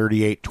 Nebraska,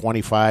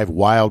 3825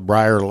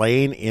 Wildbriar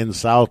Lane in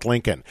South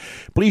Lincoln.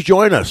 Please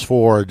join us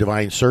for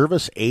divine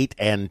service, 8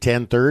 and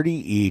 10:30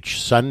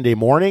 each Sunday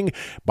morning,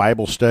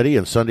 Bible study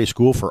and Sunday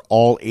school for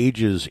all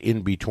ages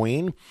in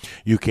between.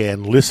 You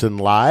can listen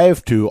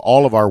live to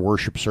all of our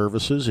worship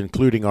services,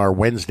 including our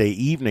Wednesday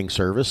evening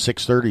service,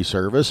 6:30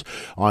 service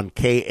on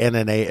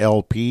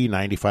KNNALP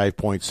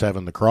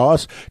 95.7 The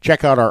Cross.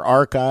 Check out our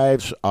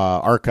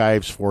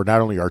archives for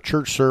not only our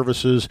church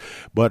services,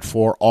 but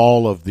for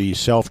all of the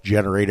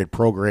self-generated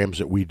programs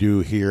that we do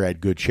here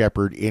at Good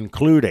Shepherd,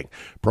 including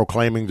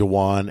Proclaiming the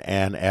One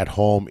and At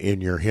Home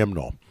in Your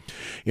Hymnal.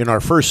 In our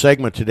first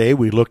segment today,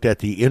 we looked at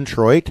the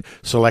introit,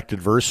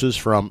 selected verses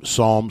from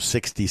Psalm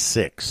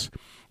 66.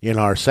 In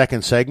our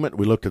second segment,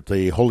 we looked at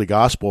the Holy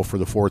Gospel for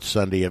the fourth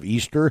Sunday of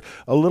Easter,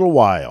 a little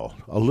while,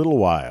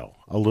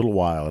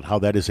 and how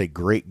that is a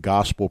great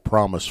gospel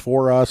promise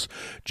for us,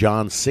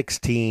 John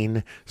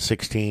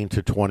 16:16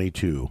 to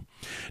 22.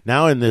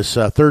 Now in this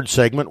third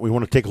segment, we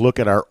want to take a look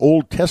at our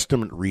Old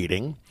Testament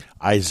reading,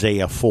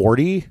 Isaiah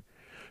 40,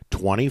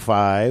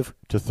 25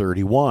 to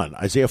 31.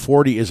 Isaiah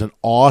 40 is an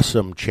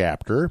awesome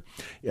chapter.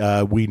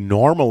 We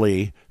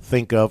normally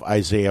think of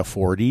Isaiah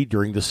 40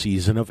 during the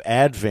season of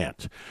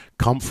Advent.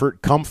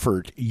 Comfort,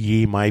 comfort,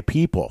 ye my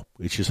people,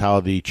 which is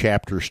how the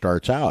chapter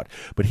starts out.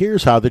 But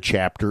here's how the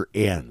chapter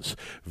ends.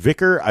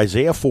 Vicar,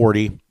 Isaiah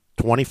 40,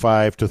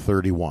 25 to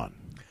 31.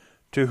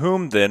 To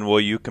whom then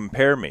will you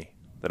compare me,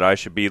 that I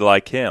should be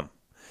like him,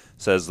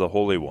 says the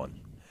Holy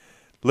One.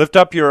 Lift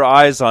up your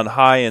eyes on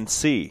high and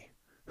see.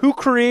 Who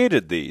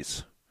created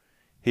these?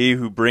 He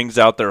who brings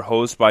out their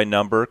host by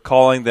number,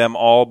 calling them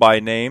all by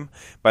name,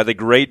 by the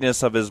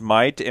greatness of his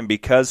might, and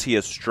because he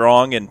is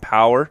strong in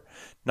power,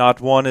 not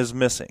one is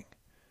missing.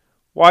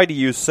 Why do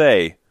you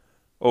say,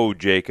 O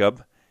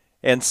Jacob,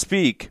 and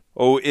speak,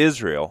 O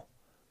Israel,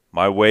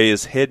 my way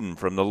is hidden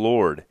from the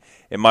Lord,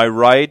 and my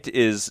right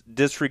is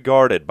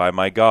disregarded by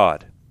my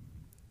God?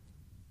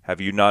 Have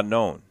you not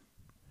known?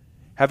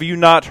 Have you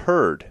not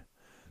heard?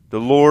 The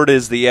Lord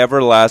is the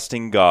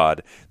everlasting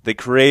God, the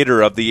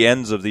creator of the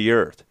ends of the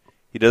earth.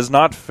 He does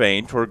not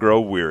faint or grow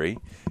weary.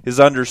 His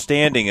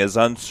understanding is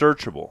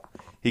unsearchable.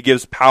 He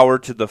gives power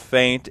to the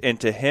faint, and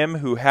to him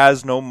who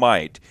has no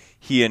might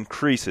he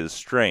increases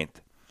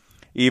strength.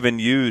 Even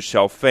youths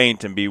shall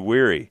faint and be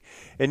weary,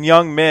 and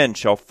young men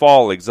shall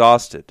fall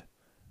exhausted.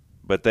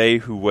 But they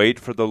who wait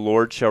for the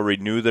Lord shall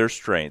renew their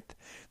strength.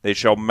 They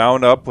shall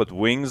mount up with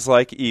wings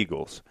like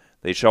eagles.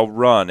 They shall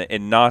run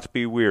and not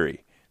be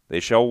weary. They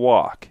shall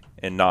walk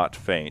and not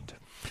faint.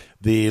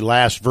 The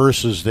last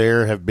verses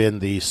there have been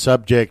the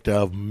subject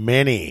of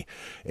many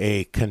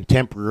a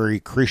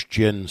contemporary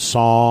Christian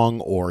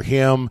song or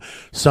hymn.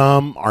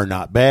 Some are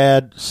not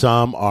bad,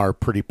 some are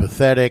pretty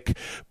pathetic,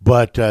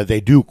 but they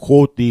do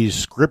quote these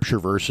scripture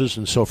verses,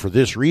 and so for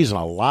this reason,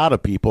 a lot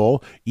of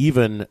people,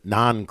 even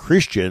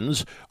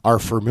non-Christians, are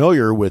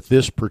familiar with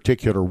this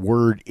particular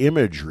word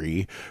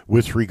imagery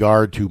with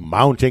regard to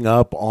mounting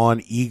up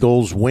on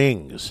eagle's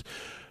wings.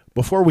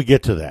 Before we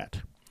get to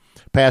that,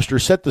 Pastor,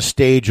 set the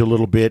stage a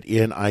little bit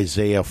in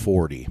Isaiah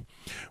 40.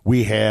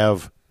 We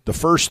have the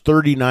first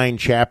 39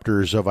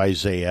 chapters of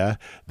Isaiah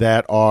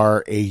that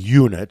are a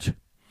unit,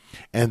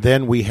 and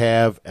then we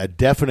have a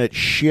definite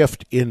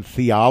shift in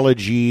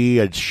theology,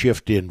 a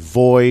shift in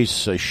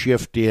voice, a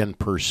shift in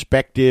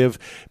perspective,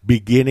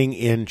 beginning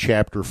in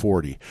chapter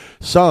 40.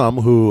 Some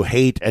who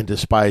hate and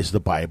despise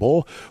the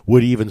Bible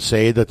would even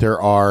say that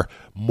there are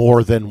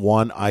more than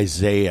one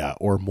Isaiah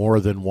or more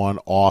than one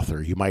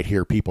author. You might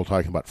hear people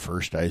talking about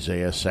first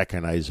Isaiah,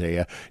 second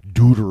Isaiah,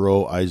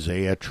 Deutero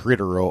Isaiah,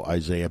 Tritero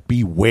Isaiah.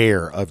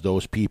 Beware of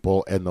those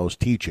people and those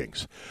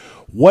teachings.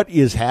 What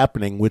is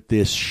happening with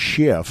this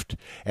shift,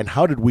 and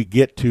how did we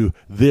get to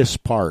this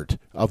part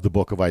of the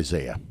book of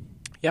Isaiah?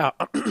 Yeah,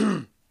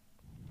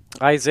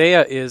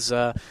 Isaiah is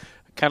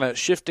kind of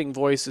shifting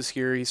voices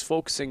here. He's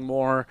focusing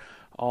more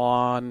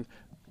on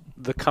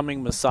the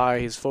coming Messiah.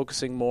 He's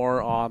focusing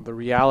more on the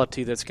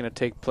reality that's going to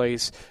take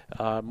place,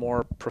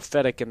 more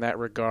prophetic in that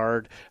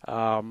regard,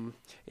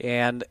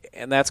 and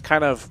that's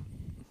kind of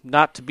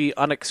not to be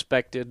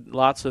unexpected.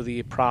 Lots of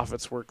the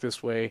prophets work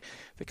this way.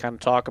 They kind of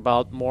talk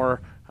about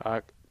more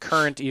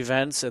current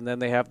events, and then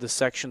they have this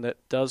section that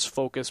does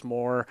focus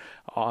more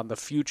on the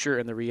future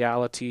and the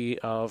reality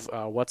of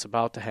what's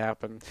about to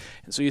happen.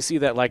 And so you see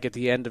that like at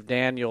the end of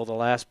Daniel, the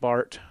last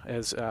part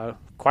is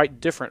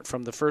quite different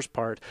from the first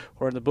part.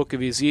 Or in the book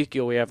of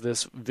Ezekiel, we have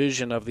this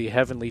vision of the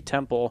heavenly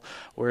temple,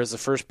 whereas the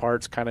first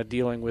part's kind of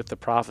dealing with the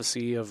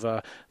prophecy of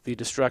the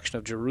destruction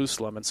of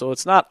Jerusalem. And so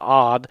it's not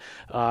odd.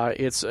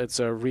 It's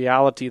a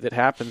reality that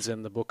happens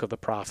in the book of the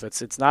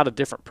prophets. It's not a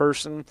different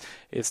person.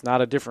 It's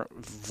not a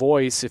different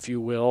voice, if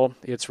you will.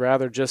 It's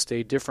rather just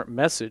a different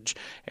message,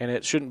 and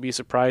it shouldn't be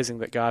surprising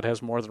that God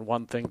has more than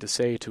one thing to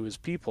say to his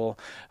people,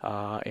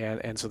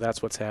 and so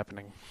that's what's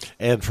happening.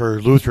 And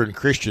for Lutheran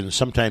Christians,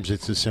 sometimes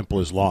it's as simple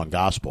as pages long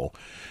gospel.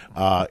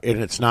 And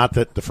it's not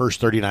that the first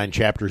 39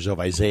 chapters of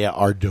Isaiah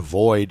are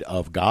devoid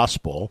of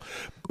gospel,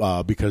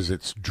 because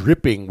it's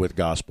dripping with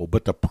gospel,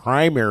 but the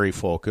primary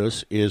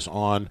focus is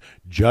on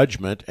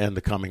judgment and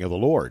the coming of the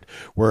Lord,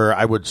 where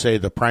I would say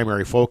the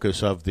primary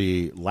focus of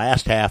the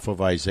last half of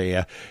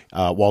Isaiah,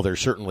 while there's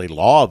certainly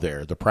law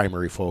there, the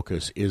primary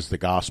focus is the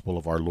gospel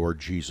of our Lord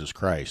Jesus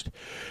Christ.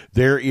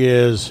 There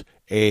is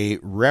a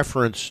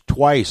reference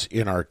twice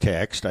in our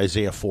text,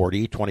 Isaiah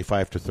 40,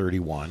 25 to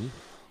 31,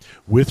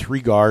 with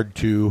regard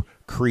to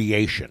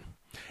creation.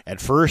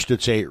 At first,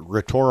 it's a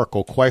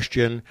rhetorical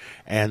question,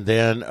 and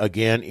then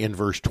again in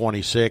verse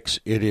 26,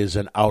 it is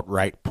an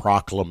outright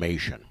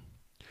proclamation.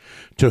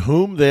 To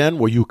whom then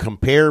will you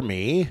compare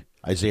me,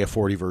 Isaiah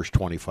 40, verse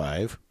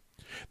 25,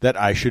 that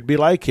I should be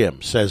like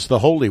him, says the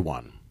Holy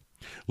One.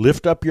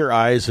 Lift up your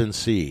eyes and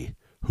see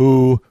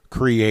who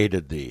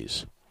created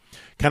these.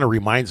 Kind of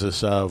reminds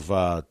us of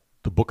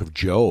the book of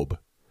Job,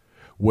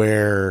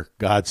 where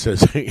God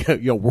says,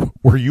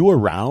 were you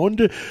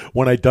around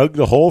when I dug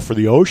the hole for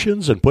the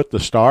oceans and put the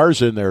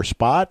stars in their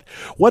spot?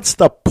 What's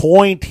the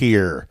point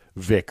here,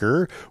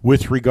 Vicar,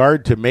 with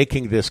regard to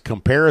making this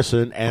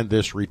comparison and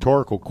this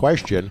rhetorical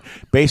question,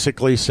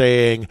 basically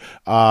saying,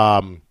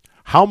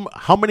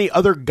 how many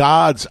other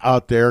gods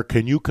out there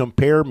can you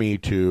compare me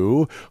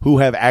to who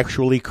have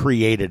actually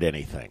created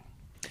anything?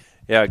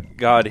 Yeah,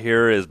 God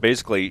here is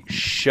basically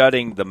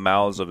shutting the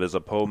mouths of his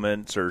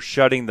opponents or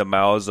shutting the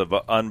mouths of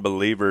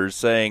unbelievers,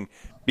 saying,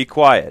 be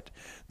quiet.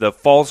 The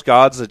false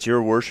gods that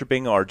you're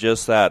worshiping are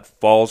just that,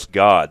 false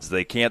gods.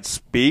 They can't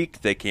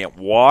speak, they can't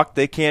walk,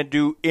 they can't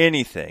do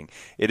anything.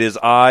 It is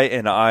I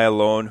and I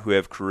alone who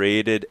have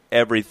created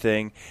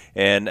everything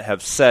and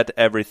have set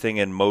everything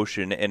in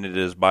motion, and it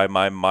is by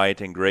my might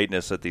and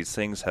greatness that these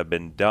things have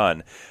been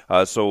done.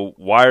 So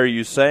why are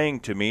you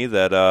saying to me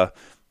that...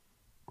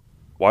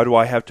 why do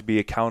I have to be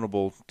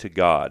accountable to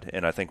God?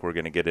 And I think we're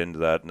going to get into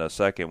that in a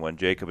second when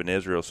Jacob and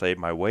Israel say,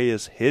 my way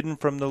is hidden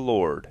from the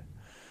Lord.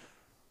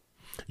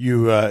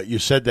 You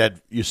said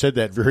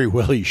that very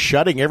well. He's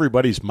shutting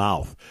everybody's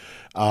mouth.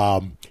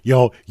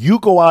 You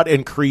go out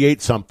and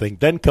create something,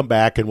 then come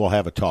back and we'll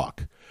have a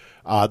talk.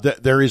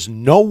 There is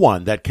no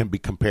one that can be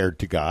compared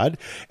to God.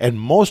 And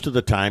most of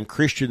the time,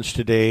 Christians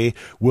today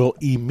will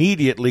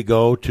immediately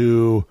go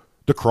to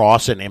the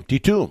cross and empty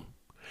tomb.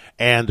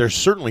 And there's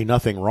certainly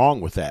nothing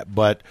wrong with that.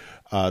 But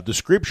the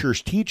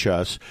Scriptures teach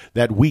us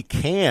that we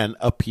can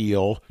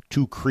appeal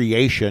to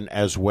creation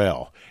as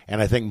well.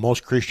 And I think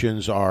most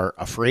Christians are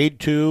afraid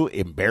to,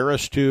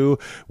 embarrassed to.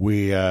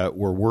 We're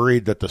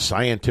worried that the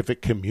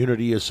scientific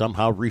community has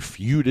somehow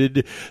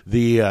refuted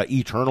the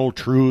eternal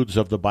truths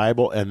of the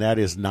Bible, and that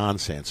is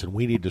nonsense. And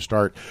we need to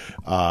start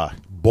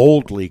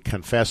boldly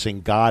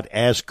confessing God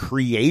as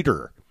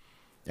creator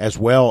as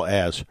well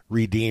as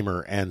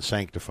redeemer and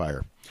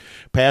sanctifier.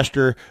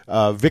 Pastor,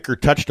 Vicar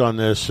touched on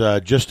this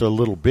just a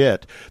little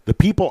bit. The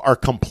people are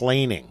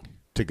complaining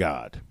to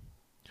God.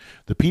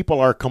 The people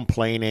are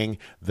complaining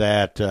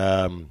that,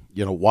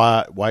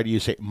 why do you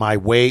say, my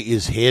way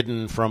is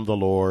hidden from the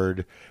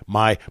Lord,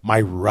 my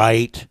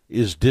right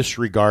is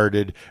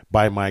disregarded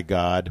by my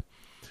God.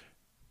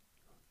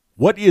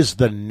 What is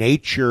the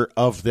nature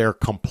of their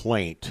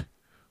complaint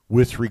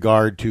with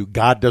regard to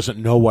God doesn't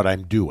know what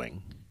I'm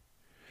doing?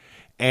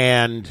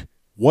 And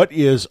what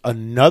is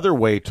another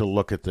way to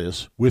look at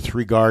this with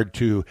regard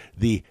to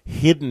the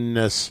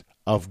hiddenness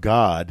of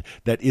God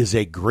that is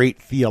a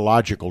great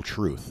theological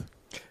truth?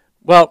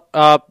 Well,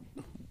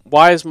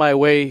 why is my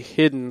way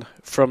hidden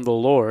from the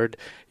Lord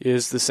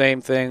is the same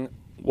thing.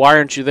 Why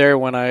aren't you there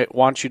when I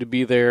want you to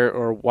be there,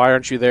 or why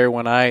aren't you there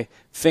when I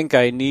think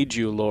I need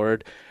you,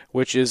 Lord,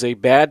 which is a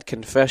bad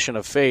confession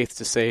of faith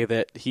to say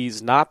that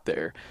he's not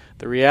there.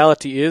 The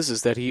reality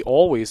is that he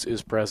always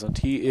is present.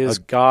 He is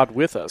God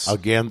with us.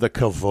 Again, the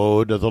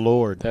kavod of the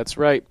Lord. That's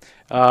right.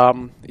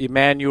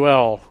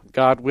 Emmanuel,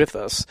 God with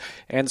us.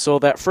 And so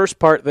that first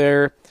part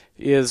there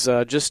is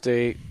just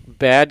a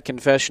bad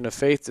confession of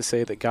faith to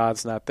say that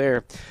God's not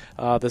there.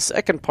 The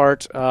second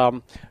part,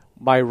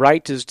 my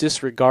right is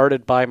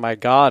disregarded by my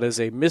God, is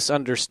a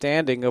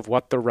misunderstanding of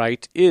what the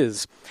right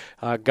is.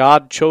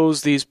 God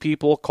chose these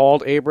people,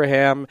 called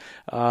Abraham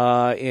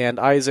and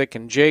Isaac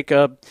and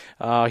Jacob.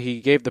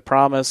 He gave the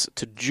promise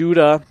to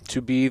Judah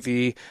to be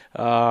the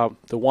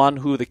one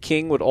who the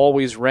king would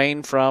always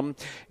reign from.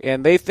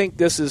 And they think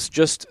this is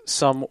just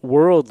some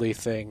worldly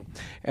thing.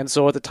 And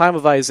so at the time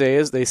of Isaiah,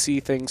 as they see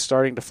things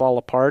starting to fall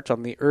apart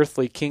on the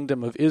earthly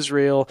kingdom of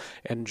Israel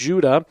and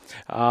Judah,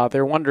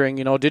 they're wondering,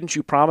 didn't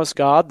you promise,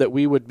 God, that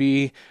we would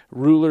be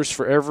rulers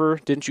forever?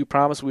 Didn't you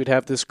promise we'd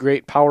have this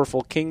great,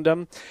 powerful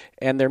kingdom?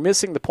 And they're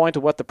missing the point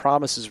of what the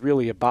promise is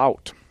really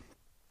about.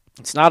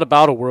 It's not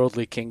about a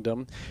worldly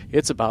kingdom.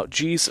 It's about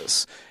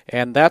Jesus.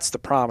 And that's the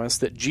promise,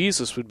 that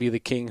Jesus would be the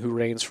king who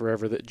reigns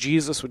forever, that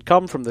Jesus would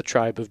come from the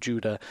tribe of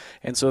Judah.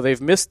 And so they've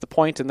missed the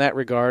point in that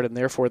regard, and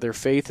therefore their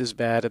faith is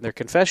bad, and their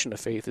confession of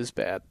faith is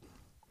bad.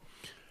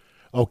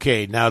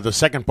 Okay, now the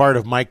second part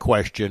of my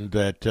question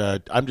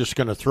that I'm just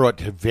going to throw it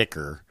to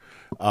Vicar,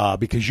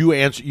 because you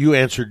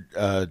answered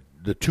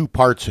the two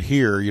parts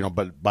here,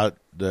 but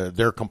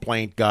their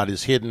complaint, God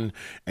is hidden,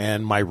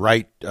 and my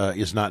right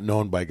is not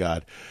known by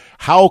God.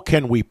 How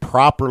can we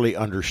properly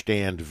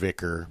understand,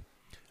 Vicar,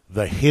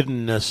 the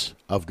hiddenness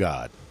of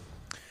God?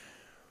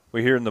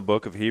 We hear in the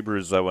book of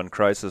Hebrews that when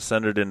Christ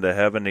ascended into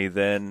heaven, he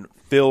then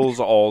fills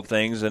all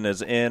things and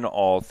is in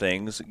all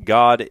things.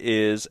 God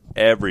is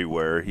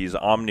everywhere. He's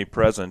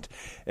omnipresent,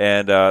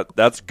 and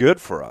that's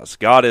good for us.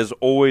 God is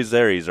always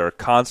there. He's our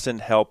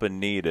constant help in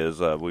need, as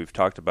we've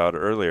talked about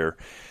earlier.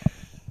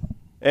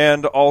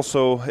 And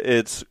also,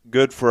 it's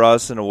good for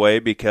us in a way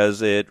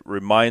because it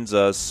reminds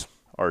us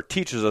or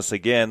teaches us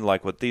again,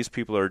 like what these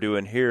people are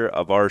doing here,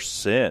 of our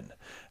sin.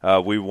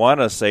 We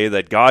want to say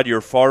that, God, you're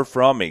far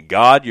from me.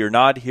 God, you're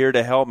not here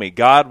to help me.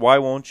 God, why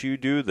won't you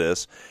do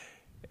this?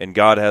 And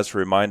God has to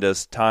remind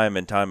us time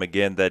and time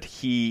again that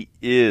he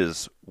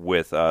is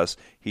with us.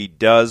 He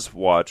does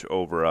watch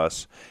over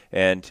us.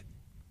 And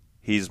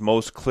he's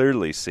most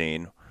clearly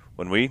seen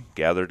when we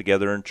gather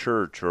together in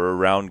church or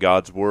around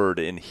God's Word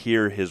and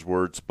hear his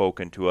Word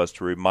spoken to us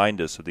to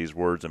remind us of these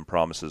words and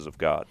promises of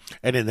God.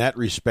 And in that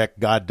respect,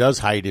 God does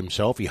hide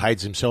himself. He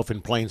hides himself in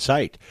plain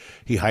sight.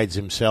 He hides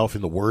himself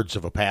in the words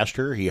of a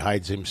pastor. He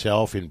hides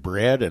himself in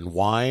bread and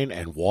wine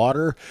and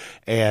water.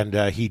 And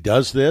he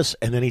does this,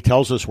 and then he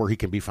tells us where he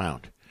can be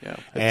found. Yeah,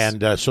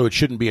 and so it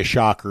shouldn't be a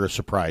shock or a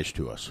surprise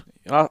to us.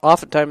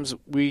 Oftentimes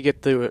we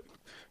get the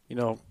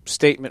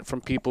statement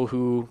from people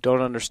who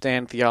don't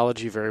understand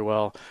theology very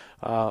well.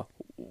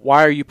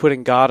 Why are you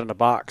putting God in a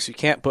box? You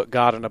can't put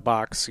God in a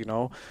box,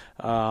 The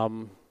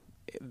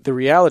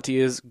reality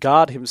is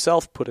God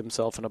himself put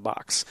himself in a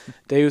box.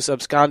 Deus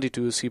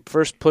absconditus, he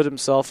first put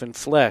himself in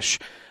flesh,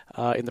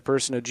 in the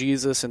person of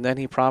Jesus, and then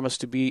he promised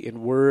to be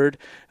in word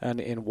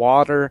and in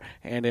water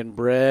and in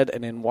bread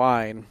and in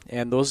wine.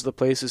 And those are the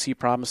places he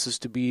promises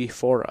to be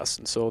for us.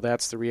 And so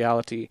that's the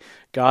reality.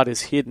 God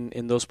is hidden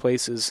in those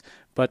places,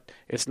 but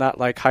it's not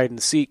like hide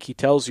and seek. He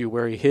tells you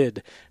where he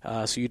hid,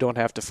 so you don't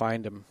have to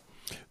find him.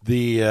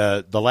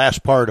 The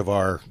last part of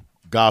our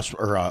Gospel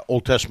or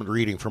Old Testament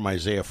reading from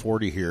Isaiah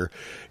 40 here,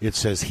 it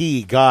says,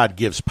 He, God,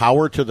 gives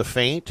power to the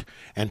faint,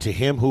 and to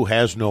him who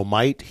has no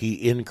might,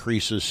 he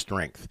increases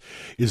strength.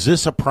 Is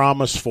this a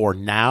promise for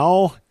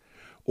now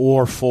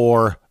or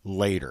for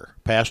later,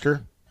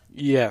 Pastor?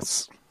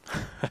 Yes.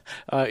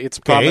 It's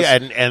promise.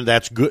 Okay, and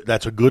that's good.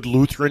 That's a good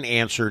Lutheran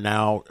answer.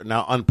 Now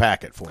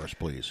unpack it for us,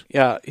 please.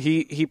 Yeah,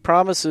 he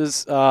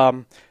promises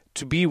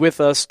to be with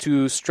us,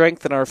 to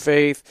strengthen our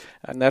faith,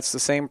 and that's the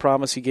same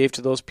promise he gave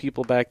to those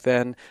people back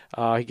then.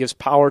 He gives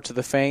power to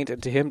the faint,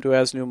 and to him who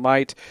has no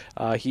might,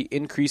 he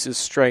increases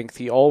strength.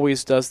 He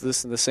always does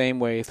this in the same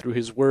way, through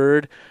his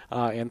word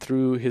and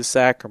through his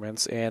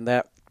sacraments, and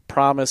that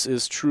promise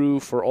is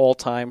true for all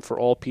time, for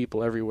all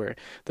people everywhere.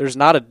 There's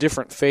not a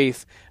different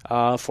faith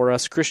for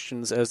us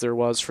Christians as there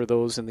was for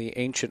those in the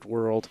ancient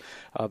world.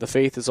 The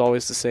faith is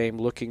always the same,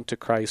 looking to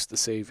Christ the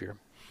Savior.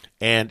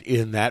 And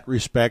in that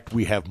respect,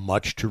 we have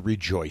much to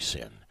rejoice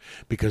in,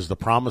 because the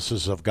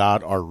promises of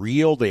God are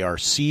real. They are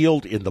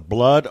sealed in the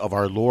blood of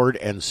our Lord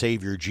and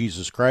Savior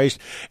Jesus Christ,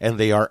 and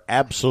they are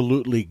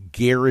absolutely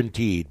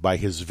guaranteed by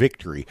his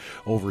victory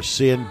over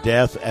sin,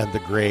 death, and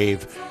the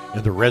grave,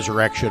 and the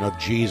resurrection of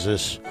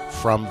Jesus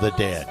from the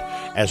dead.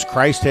 As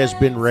Christ has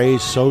been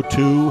raised, so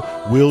too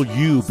will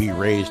you be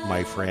raised,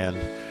 my friend.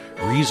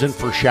 Reason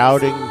for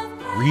shouting,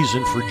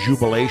 reason for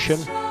jubilation.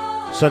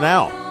 So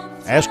now,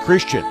 as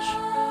Christians,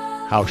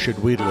 how should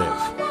we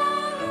live?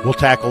 We'll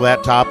tackle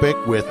that topic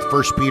with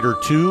 1 Peter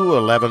 2,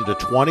 11 to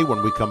 20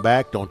 when we come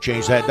back. Don't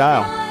change that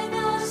dial.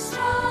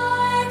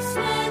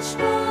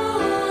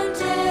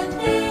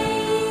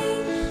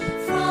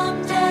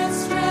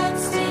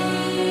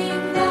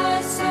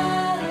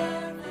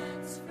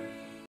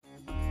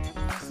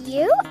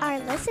 You are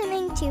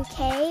listening to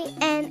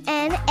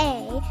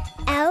KNNA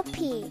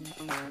LP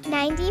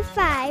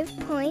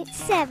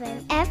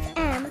 95.7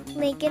 FM,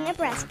 Lincoln,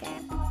 Nebraska.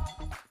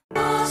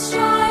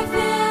 Strife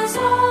is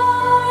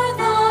o'er,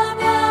 the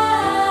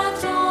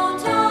battle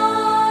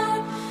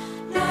done.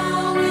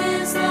 Now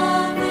is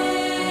the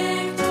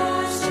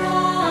victor's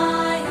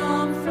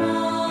triumph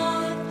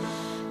won.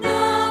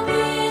 Now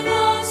be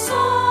the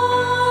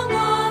song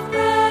of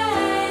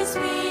praise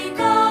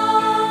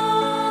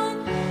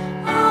begun.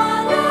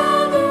 Alleluia.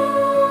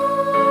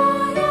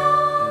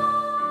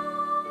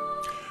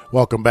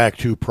 Welcome back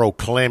to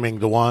Proclaiming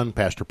the One.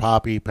 Pastor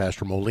Poppy,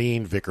 Pastor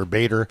Moline, Vicar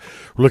Bader.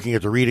 We're looking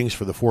at the readings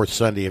for the fourth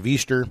Sunday of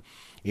Easter.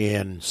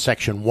 In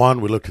Section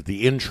 1, we looked at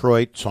the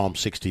introit, Psalm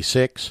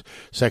 66.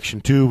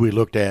 Section 2, we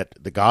looked at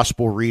the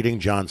Gospel reading,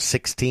 John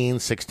 16,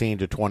 16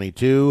 to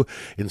 22.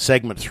 In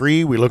Segment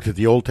 3, we looked at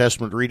the Old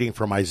Testament reading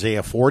from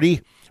Isaiah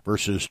 40,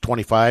 verses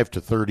 25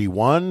 to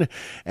 31.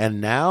 And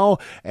now,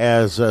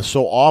 as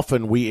so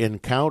often we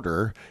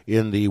encounter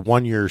in the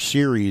one-year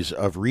series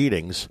of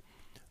readings,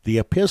 the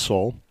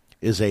epistle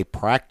is a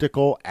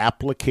practical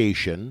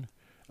application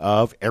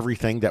of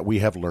everything that we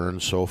have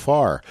learned so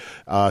far.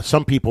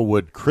 Some people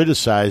would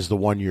criticize the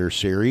one-year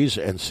series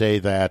and say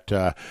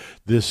that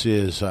this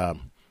is a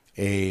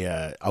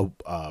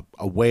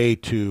way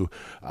to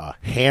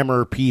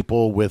hammer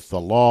people with the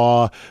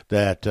law,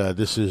 that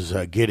this is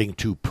getting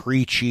too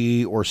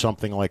preachy or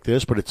something like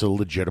this, but it's a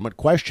legitimate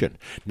question.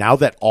 Now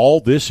that all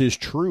this is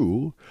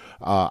true,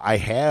 I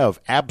have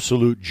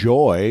absolute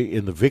joy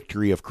in the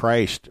victory of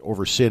Christ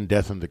over sin,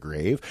 death, and the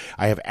grave.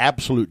 I have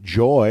absolute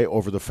joy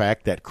over the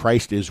fact that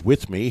Christ is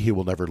with me. He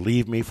will never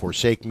leave me,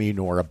 forsake me,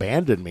 nor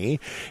abandon me.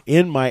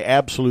 In my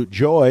absolute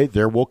joy,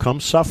 there will come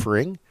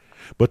suffering,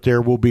 but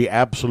there will be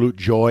absolute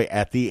joy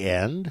at the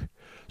end.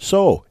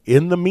 So,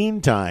 in the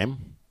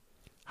meantime,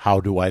 how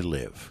do I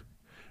live?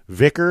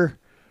 Vicar,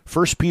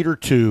 1 Peter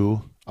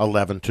 2,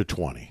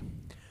 11-20.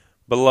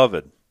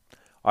 Beloved,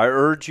 I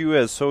urge you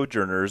as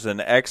sojourners and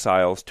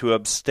exiles to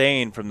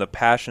abstain from the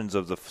passions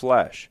of the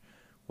flesh,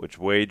 which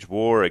wage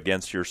war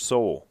against your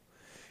soul.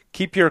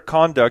 Keep your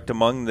conduct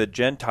among the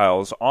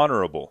Gentiles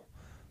honorable,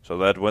 so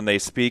that when they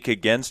speak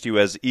against you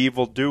as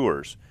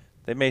evildoers,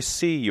 they may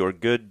see your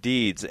good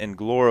deeds and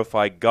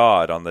glorify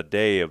God on the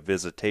day of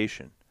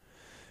visitation.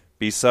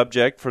 Be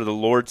subject for the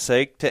Lord's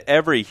sake to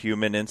every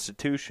human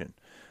institution,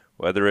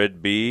 whether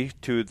it be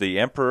to the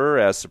emperor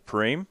as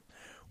supreme,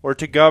 or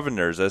to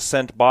governors as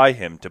sent by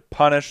him to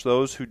punish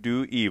those who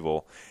do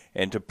evil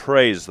and to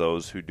praise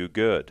those who do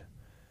good.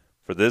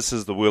 For this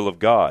is the will of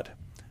God,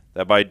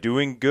 that by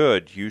doing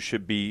good you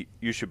should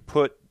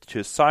put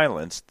to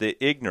silence the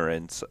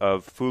ignorance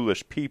of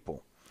foolish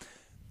people.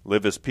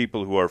 Live as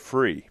people who are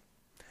free,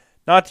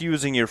 not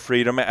using your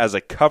freedom as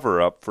a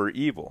cover-up for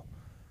evil,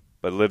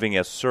 but living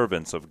as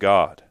servants of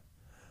God.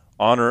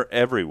 Honor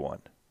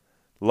everyone.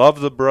 Love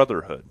the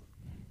brotherhood.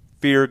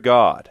 Fear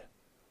God.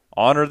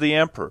 Honor the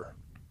emperor.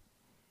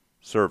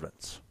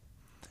 Servants,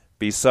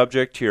 be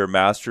subject to your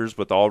masters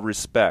with all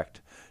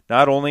respect,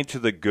 not only to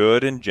the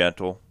good and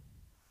gentle,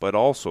 but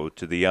also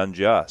to the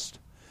unjust.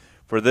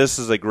 For this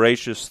is a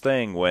gracious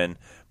thing when,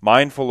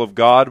 mindful of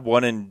God,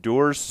 one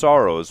endures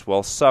sorrows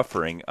while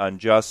suffering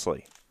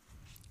unjustly.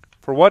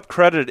 For what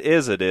credit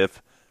is it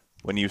if,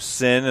 when you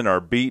sin and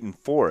are beaten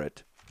for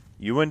it,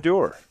 you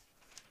endure?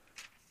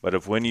 But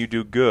if when you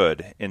do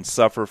good and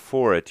suffer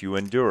for it, you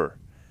endure,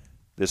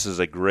 this is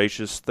a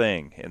gracious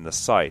thing in the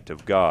sight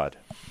of God.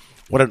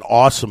 What an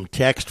awesome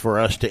text for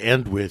us to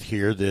end with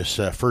here, this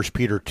 1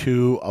 Peter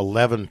 2,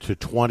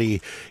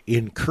 11-20,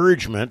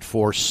 encouragement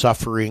for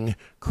suffering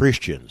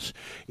Christians.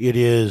 It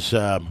is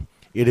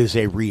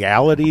a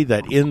reality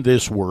that in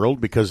this world,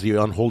 because the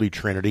unholy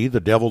trinity, the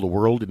devil, the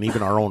world, and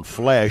even our own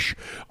flesh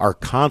are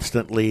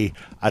constantly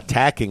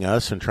attacking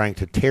us and trying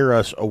to tear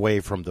us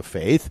away from the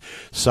faith,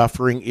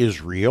 suffering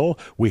is real.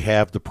 We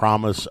have the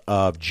promise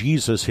of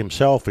Jesus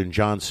himself in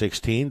John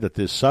 16 that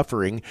this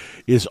suffering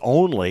is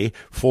only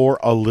for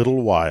a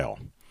little while.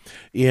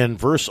 In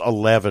verse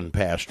 11,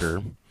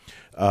 Pastor,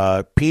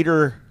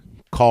 Peter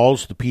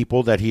calls the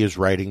people that he is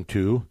writing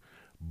to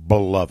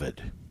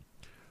beloved.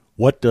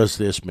 What does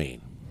this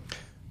mean?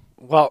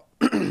 Well,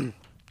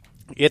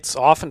 it's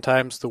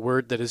oftentimes the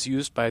word that is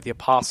used by the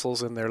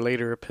apostles in their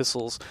later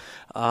epistles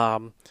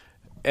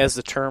as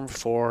the term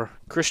for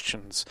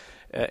Christians.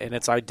 And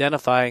it's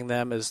identifying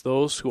them as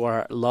those who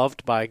are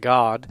loved by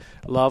God,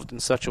 loved in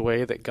such a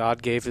way that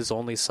God gave his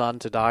only Son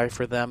to die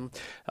for them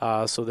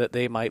so that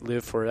they might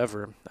live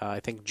forever.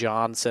 I think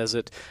John says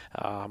it.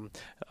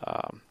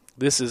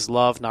 This is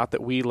love, not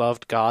that we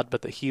loved God,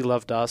 but that he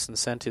loved us and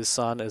sent his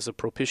Son as a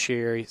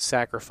propitiatory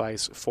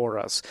sacrifice for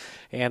us.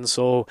 And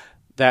so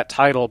that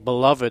title,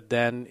 beloved,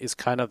 then, is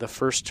kind of the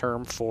first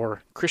term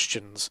for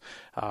Christians.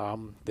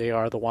 They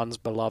are the ones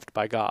beloved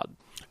by God.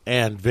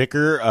 And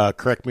Vicar,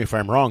 correct me if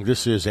I'm wrong,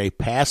 this is a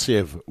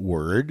passive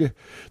word.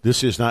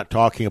 This is not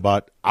talking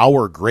about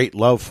our great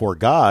love for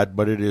God,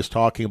 but it is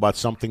talking about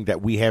something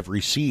that we have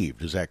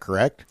received. Is that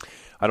correct?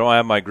 I don't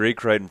have my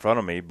Greek right in front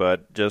of me,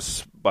 but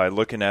just by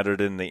looking at it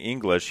in the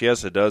English,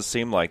 yes, it does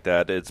seem like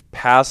that. It's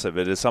passive.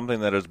 It is something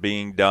that is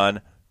being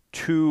done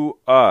to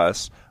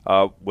us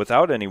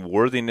without any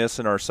worthiness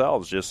in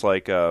ourselves, just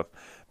like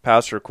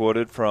Pastor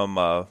quoted from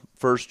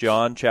 1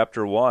 John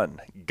chapter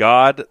 1.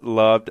 God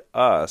loved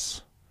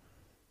us,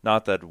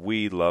 not that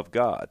we love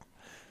God.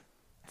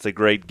 It's a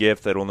great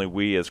gift that only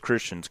we as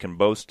Christians can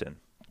boast in.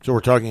 So we're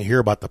talking here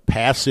about the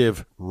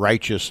passive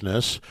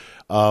righteousness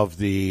of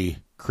the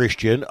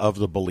Christian, of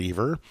the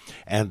believer,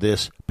 and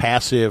this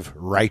passive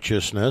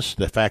righteousness,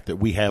 the fact that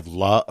we have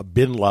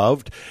been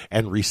loved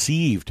and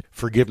received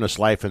forgiveness,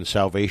 life, and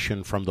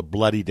salvation from the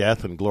bloody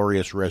death and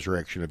glorious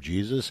resurrection of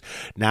Jesus.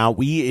 Now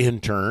we, in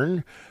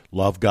turn,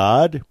 love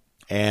God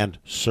and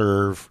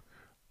serve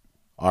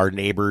our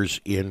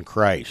neighbors in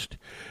Christ.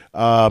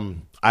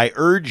 I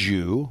urge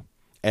you,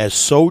 as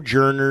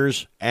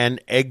sojourners and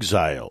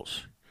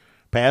exiles,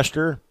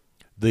 Pastor,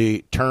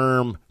 the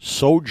term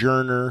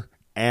sojourner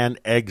and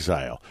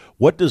exile.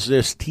 What does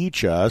this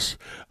teach us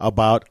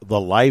about the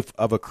life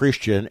of a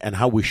Christian and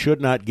how we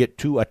should not get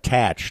too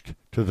attached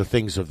to the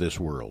things of this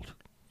world?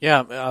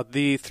 Yeah,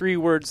 the three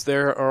words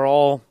there are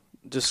all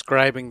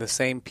describing the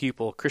same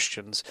people,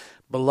 Christians,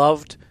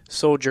 beloved,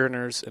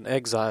 sojourners, and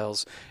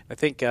exiles. I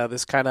think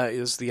this kind of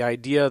is the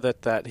idea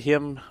that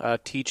hymn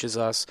teaches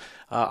us.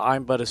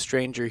 I'm but a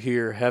stranger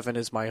here, heaven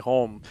is my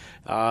home.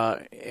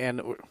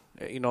 And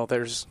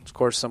there's, of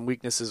course, some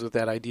weaknesses with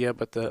that idea,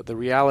 but the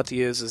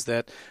reality is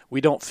that we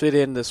don't fit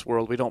in this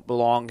world. We don't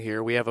belong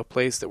here. We have a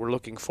place that we're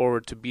looking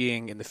forward to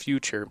being in the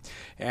future.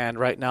 And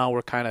right now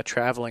we're kind of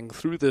traveling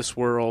through this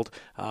world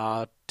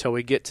till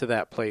we get to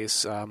that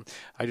place.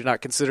 I do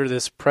not consider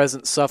this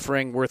present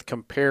suffering worth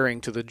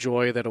comparing to the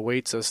joy that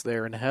awaits us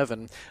there in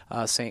heaven,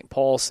 St.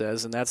 Paul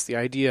says. And that's the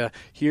idea.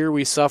 Here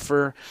we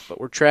suffer, but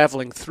we're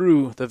traveling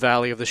through the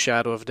valley of the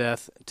shadow of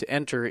death to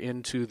enter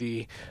into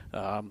the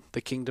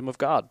kingdom of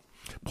God.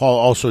 Paul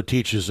also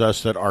teaches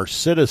us that our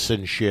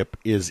citizenship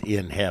is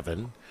in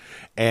heaven,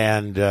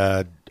 and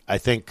I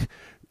think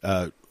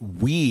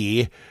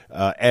we,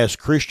 as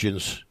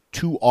Christians,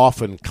 too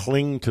often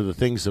cling to the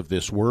things of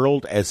this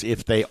world as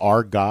if they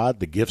are God,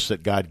 the gifts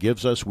that God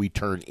gives us. We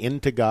turn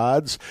into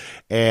gods,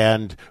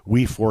 and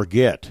we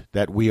forget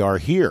that we are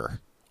here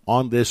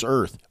on this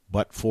earth,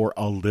 but for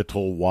a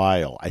little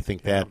while. I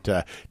think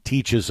that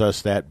teaches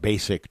us that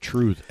basic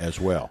truth as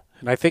well.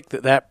 And I think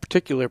that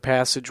particular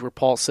passage where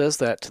Paul says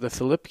that to the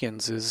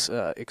Philippians is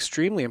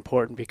extremely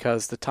important,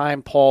 because the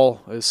time Paul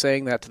is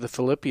saying that to the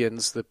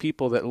Philippians, the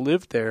people that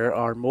lived there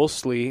are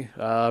mostly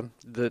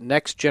the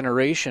next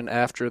generation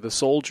after the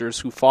soldiers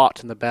who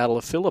fought in the Battle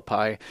of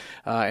Philippi.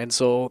 And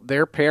so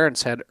their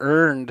parents had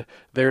earned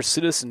their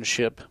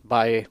citizenship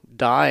by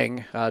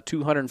dying.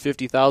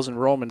 250,000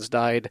 Romans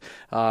died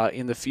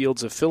in the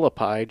fields of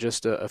Philippi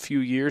just a few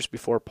years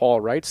before Paul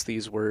writes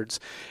these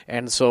words.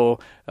 And so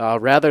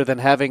rather than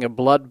having a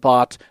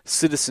blood-bought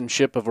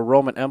citizenship of a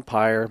Roman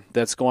Empire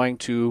that's going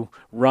to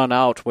run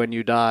out when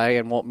you die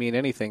and won't mean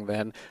anything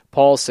then,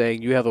 Paul's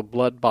saying you have a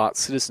blood-bought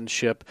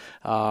citizenship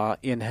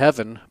in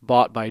heaven,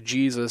 bought by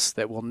Jesus,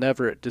 that will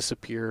never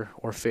disappear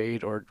or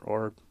fade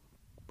or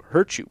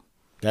hurt you.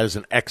 That is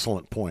an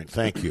excellent point.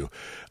 Thank you.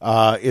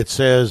 It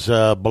says,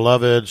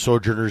 beloved,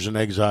 sojourners and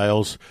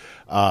exiles,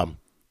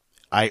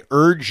 I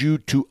urge you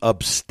to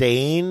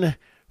abstain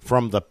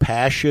from the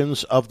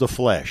passions of the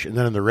flesh. And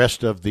then in the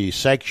rest of the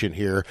section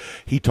here,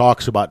 he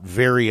talks about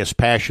various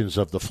passions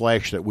of the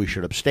flesh that we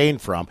should abstain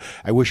from.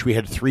 I wish we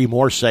had 3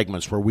 more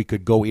segments where we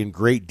could go in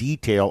great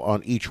detail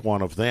on each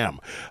one of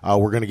them.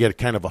 We're going to get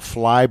kind of a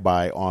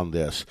flyby on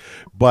this.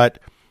 But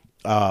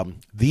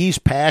these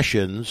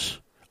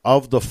passions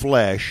of the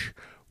flesh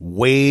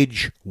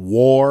wage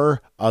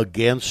war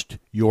against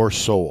your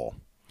soul.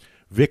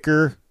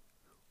 Vicar,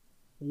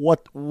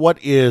 what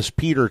is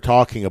Peter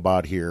talking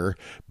about here?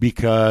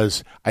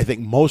 Because I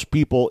think most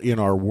people in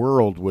our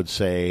world would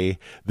say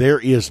there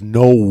is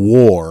no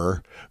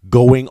war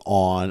going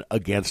on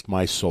against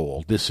my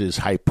soul. This is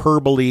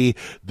hyperbole.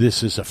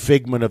 This is a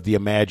figment of the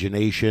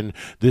imagination.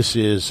 This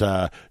is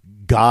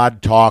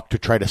God talk to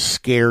try to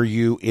scare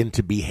you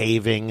into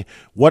behaving.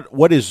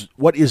 What is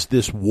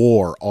this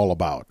war all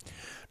about?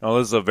 No,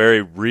 this is a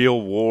very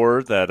real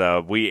war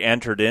that we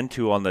entered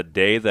into on the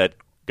day that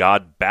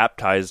God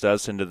baptized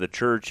us into the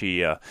church.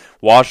 He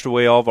washed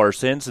away all of our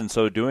sins. In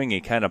so doing,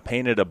 He kind of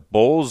painted a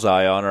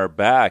bullseye on our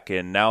back.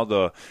 And now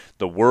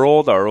the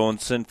world, our own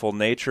sinful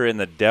nature, and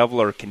the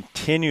devil are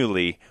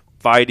continually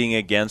fighting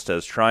against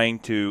us, trying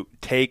to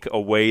take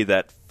away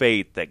that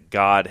faith that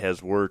God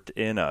has worked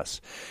in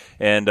us.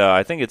 And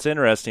I think it's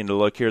interesting to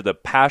look here, the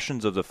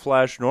passions of the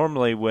flesh.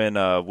 Normally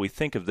when we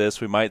think of this,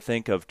 we might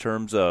think of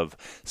terms of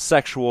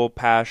sexual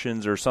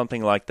passions or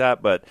something like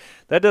that, but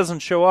that doesn't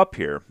show up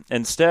here.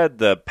 Instead,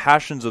 the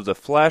passions of the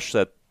flesh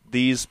that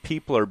these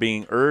people are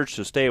being urged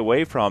to stay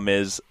away from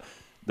is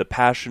the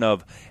passion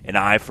of an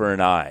eye for an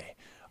eye,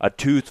 a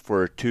tooth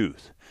for a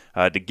tooth,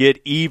 to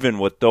get even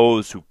with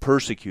those who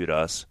persecute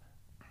us.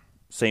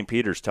 St.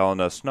 Peter's telling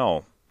us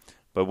no,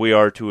 but we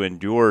are to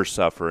endure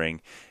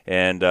suffering,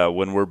 and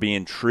when we're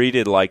being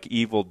treated like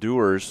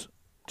evildoers,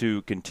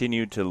 to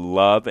continue to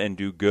love and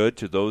do good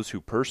to those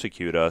who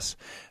persecute us,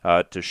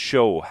 to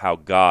show how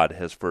God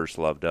has first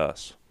loved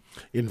us.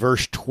 In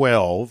verse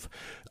 12,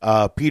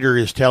 Peter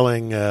is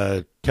telling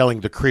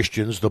the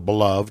Christians, the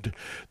beloved,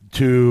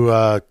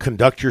 to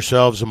conduct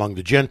yourselves among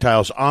the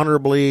Gentiles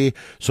honorably,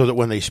 so that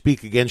when they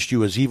speak against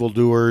you as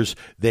evildoers,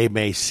 they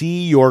may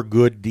see your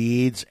good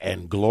deeds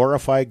and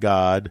glorify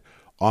God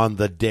on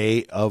the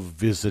day of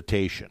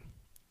visitation.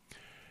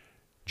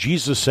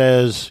 Jesus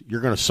says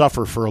you're going to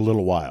suffer for a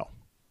little while,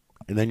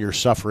 and then your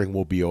suffering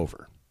will be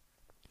over.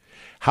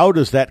 How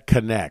does that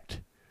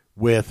connect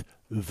with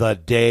the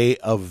day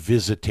of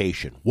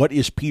visitation? What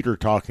is Peter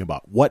talking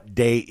about? What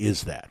day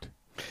is that?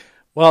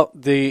 Well,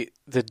 the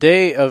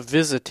day of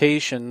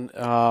visitation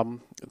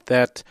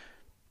that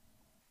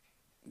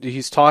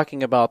he's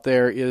talking about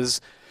there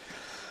is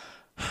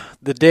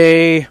the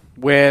day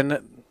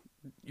when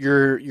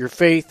your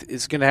faith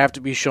is going to have to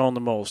be shown the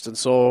most. And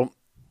so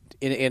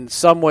in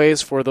some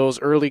ways, for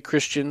those early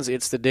Christians,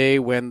 it's the day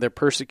when their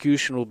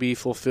persecution will be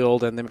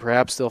fulfilled, and then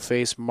perhaps they'll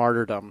face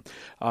martyrdom.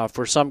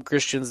 For some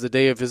Christians, the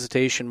day of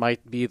visitation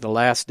might be the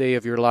last day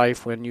of your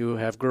life when you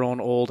have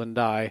grown old and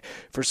die.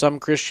 For some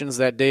Christians,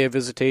 that day of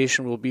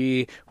visitation will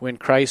be when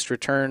Christ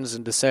returns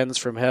and descends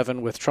from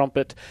heaven with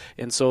trumpet.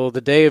 And so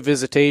the day of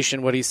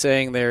visitation, what he's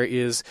saying there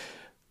is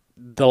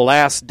the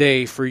last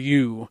day for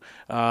you,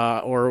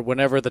 or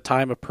whenever the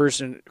time of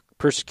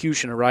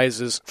persecution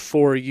arises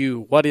for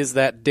you. What is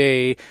that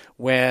day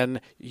when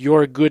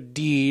your good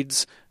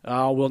deeds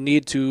will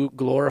need to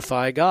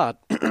glorify God?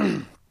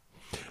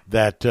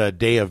 That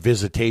day of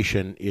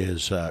visitation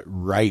is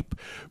ripe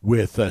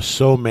with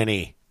so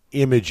many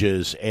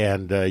images,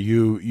 and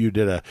you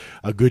did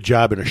a good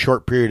job in a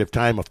short period of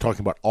time of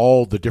talking about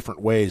all the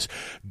different ways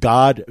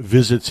God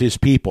visits his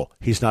people.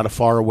 He's not a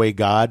faraway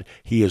God.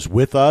 He is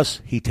with us.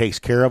 He takes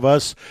care of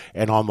us,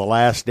 and on the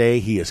last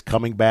day he is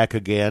coming back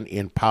again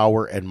in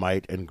power and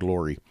might and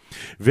glory.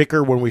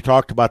 Vicar, when we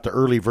talked about the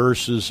early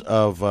verses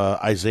of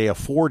Isaiah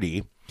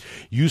 40,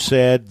 you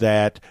said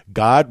that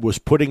God was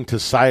putting to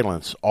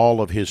silence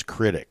all of his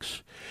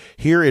critics.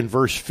 Here in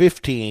verse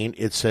 15,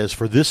 it says,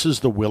 "For this is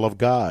the will of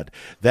God,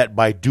 that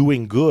by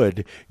doing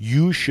good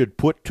you should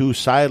put to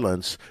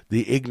silence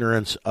the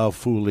ignorance of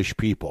foolish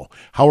people."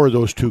 How are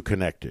those two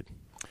connected?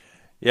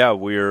 Yeah,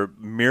 we're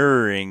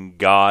mirroring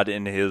God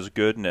in his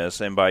goodness,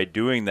 and by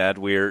doing that,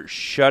 we're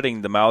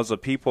shutting the mouths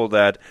of people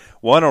that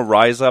want to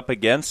rise up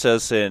against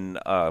us and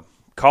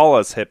call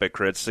us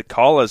hypocrites, to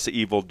call us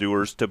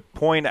evildoers, to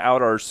point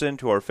out our sin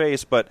to our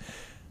face, but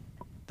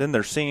then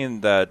they're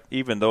seeing that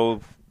even though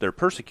they're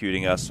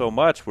persecuting us so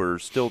much, we're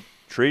still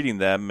treating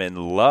them in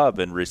love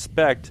and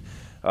respect.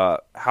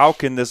 How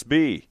can this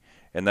be?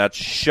 And that's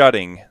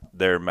shutting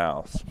their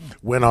mouths.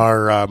 When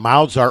our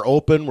mouths are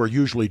open, we're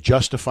usually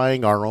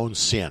justifying our own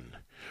sin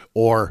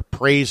or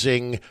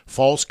praising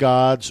false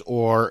gods,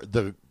 or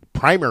the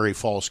primary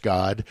false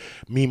god,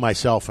 me,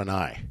 myself, and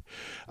I.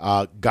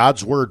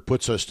 God's word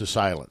puts us to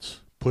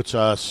silence, puts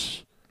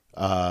us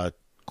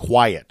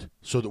quiet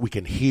so that we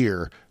can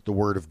hear the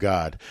word of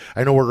God.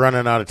 I know we're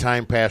running out of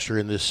time, Pastor,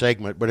 in this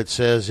segment, but it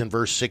says in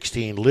verse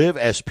 16, "Live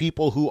as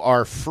people who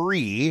are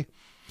free,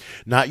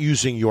 not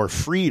using your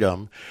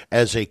freedom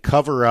as a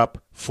cover-up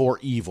for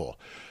evil."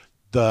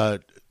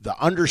 The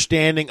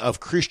understanding of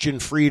Christian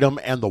freedom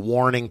and the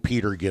warning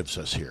Peter gives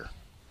us here.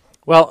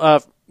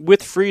 Well,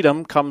 with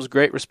freedom comes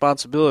great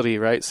responsibility,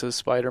 right, says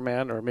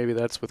Spider-Man, or maybe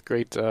that's with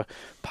great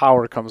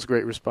power comes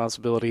great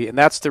responsibility, and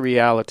that's the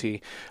reality.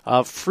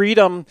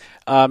 Freedom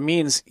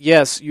means,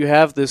 yes, you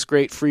have this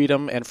great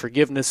freedom and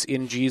forgiveness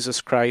in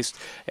Jesus Christ,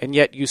 and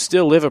yet you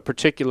still live a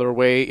particular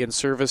way in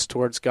service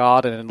towards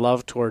God and in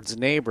love towards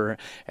neighbor,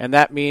 and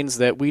that means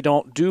that we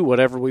don't do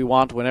whatever we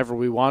want whenever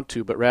we want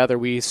to, but rather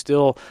we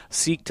still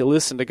seek to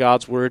listen to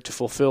God's word to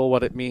fulfill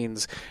what it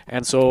means.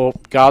 And so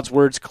God's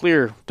word's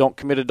clear: don't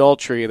commit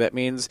adultery. That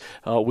means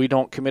we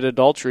don't commit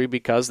adultery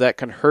because that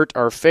can hurt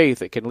our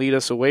faith. It can lead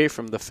us away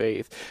from the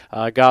faith.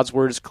 God's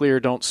word is clear: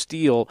 don't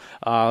steal.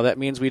 That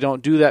means we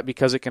don't do that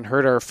because it can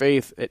hurt our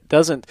faith. It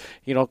doesn't,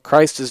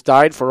 Christ has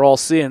died for all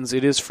sins.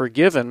 It is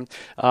forgiven,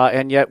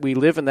 and yet we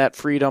live in that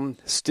freedom,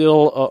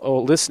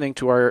 still listening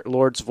to our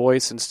Lord's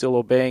voice and still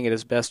obeying it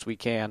as best we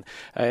can.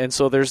 And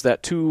so there's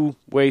that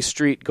two-way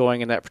street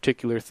going in that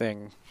particular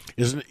thing.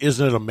 Isn't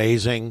it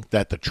amazing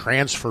that the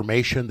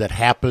transformation that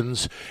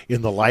happens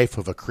in the life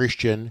of a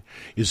Christian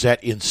is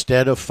that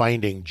instead of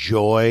finding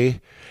joy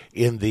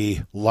in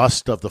the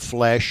lust of the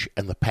flesh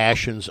and the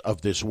passions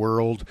of this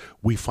world,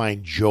 we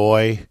find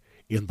joy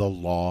in the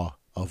law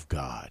of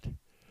God?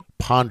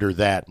 Ponder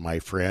that, my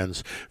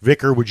friends.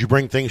 Vicar, would you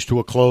bring things to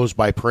a close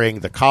by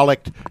praying the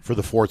collect for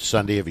the fourth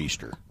Sunday of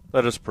Easter?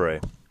 Let us pray.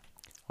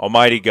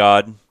 Almighty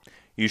God,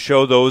 you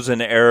show those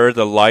in error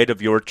the light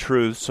of your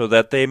truth so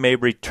that they may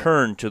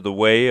return to the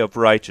way of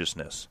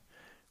righteousness.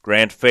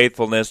 Grant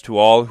faithfulness to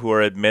all who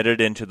are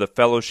admitted into the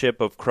fellowship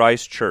of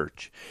Christ's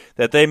church,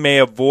 that they may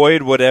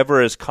avoid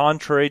whatever is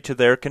contrary to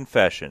their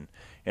confession,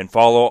 and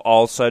follow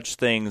all such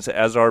things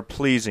as are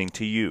pleasing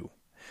to you.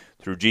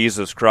 Through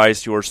Jesus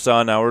Christ, your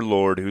Son, our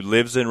Lord, who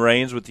lives and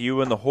reigns with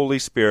you in the Holy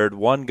Spirit,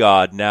 one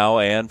God, now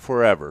and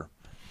forever.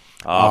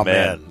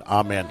 Amen.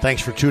 Amen.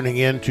 Thanks for tuning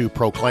in to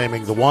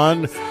Proclaiming the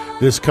One.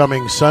 This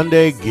coming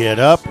Sunday, get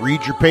up,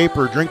 read your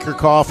paper, drink your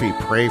coffee,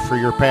 pray for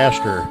your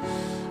pastor,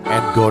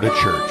 and go to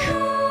church.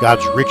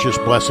 God's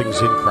richest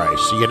blessings in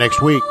Christ. See you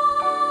next week.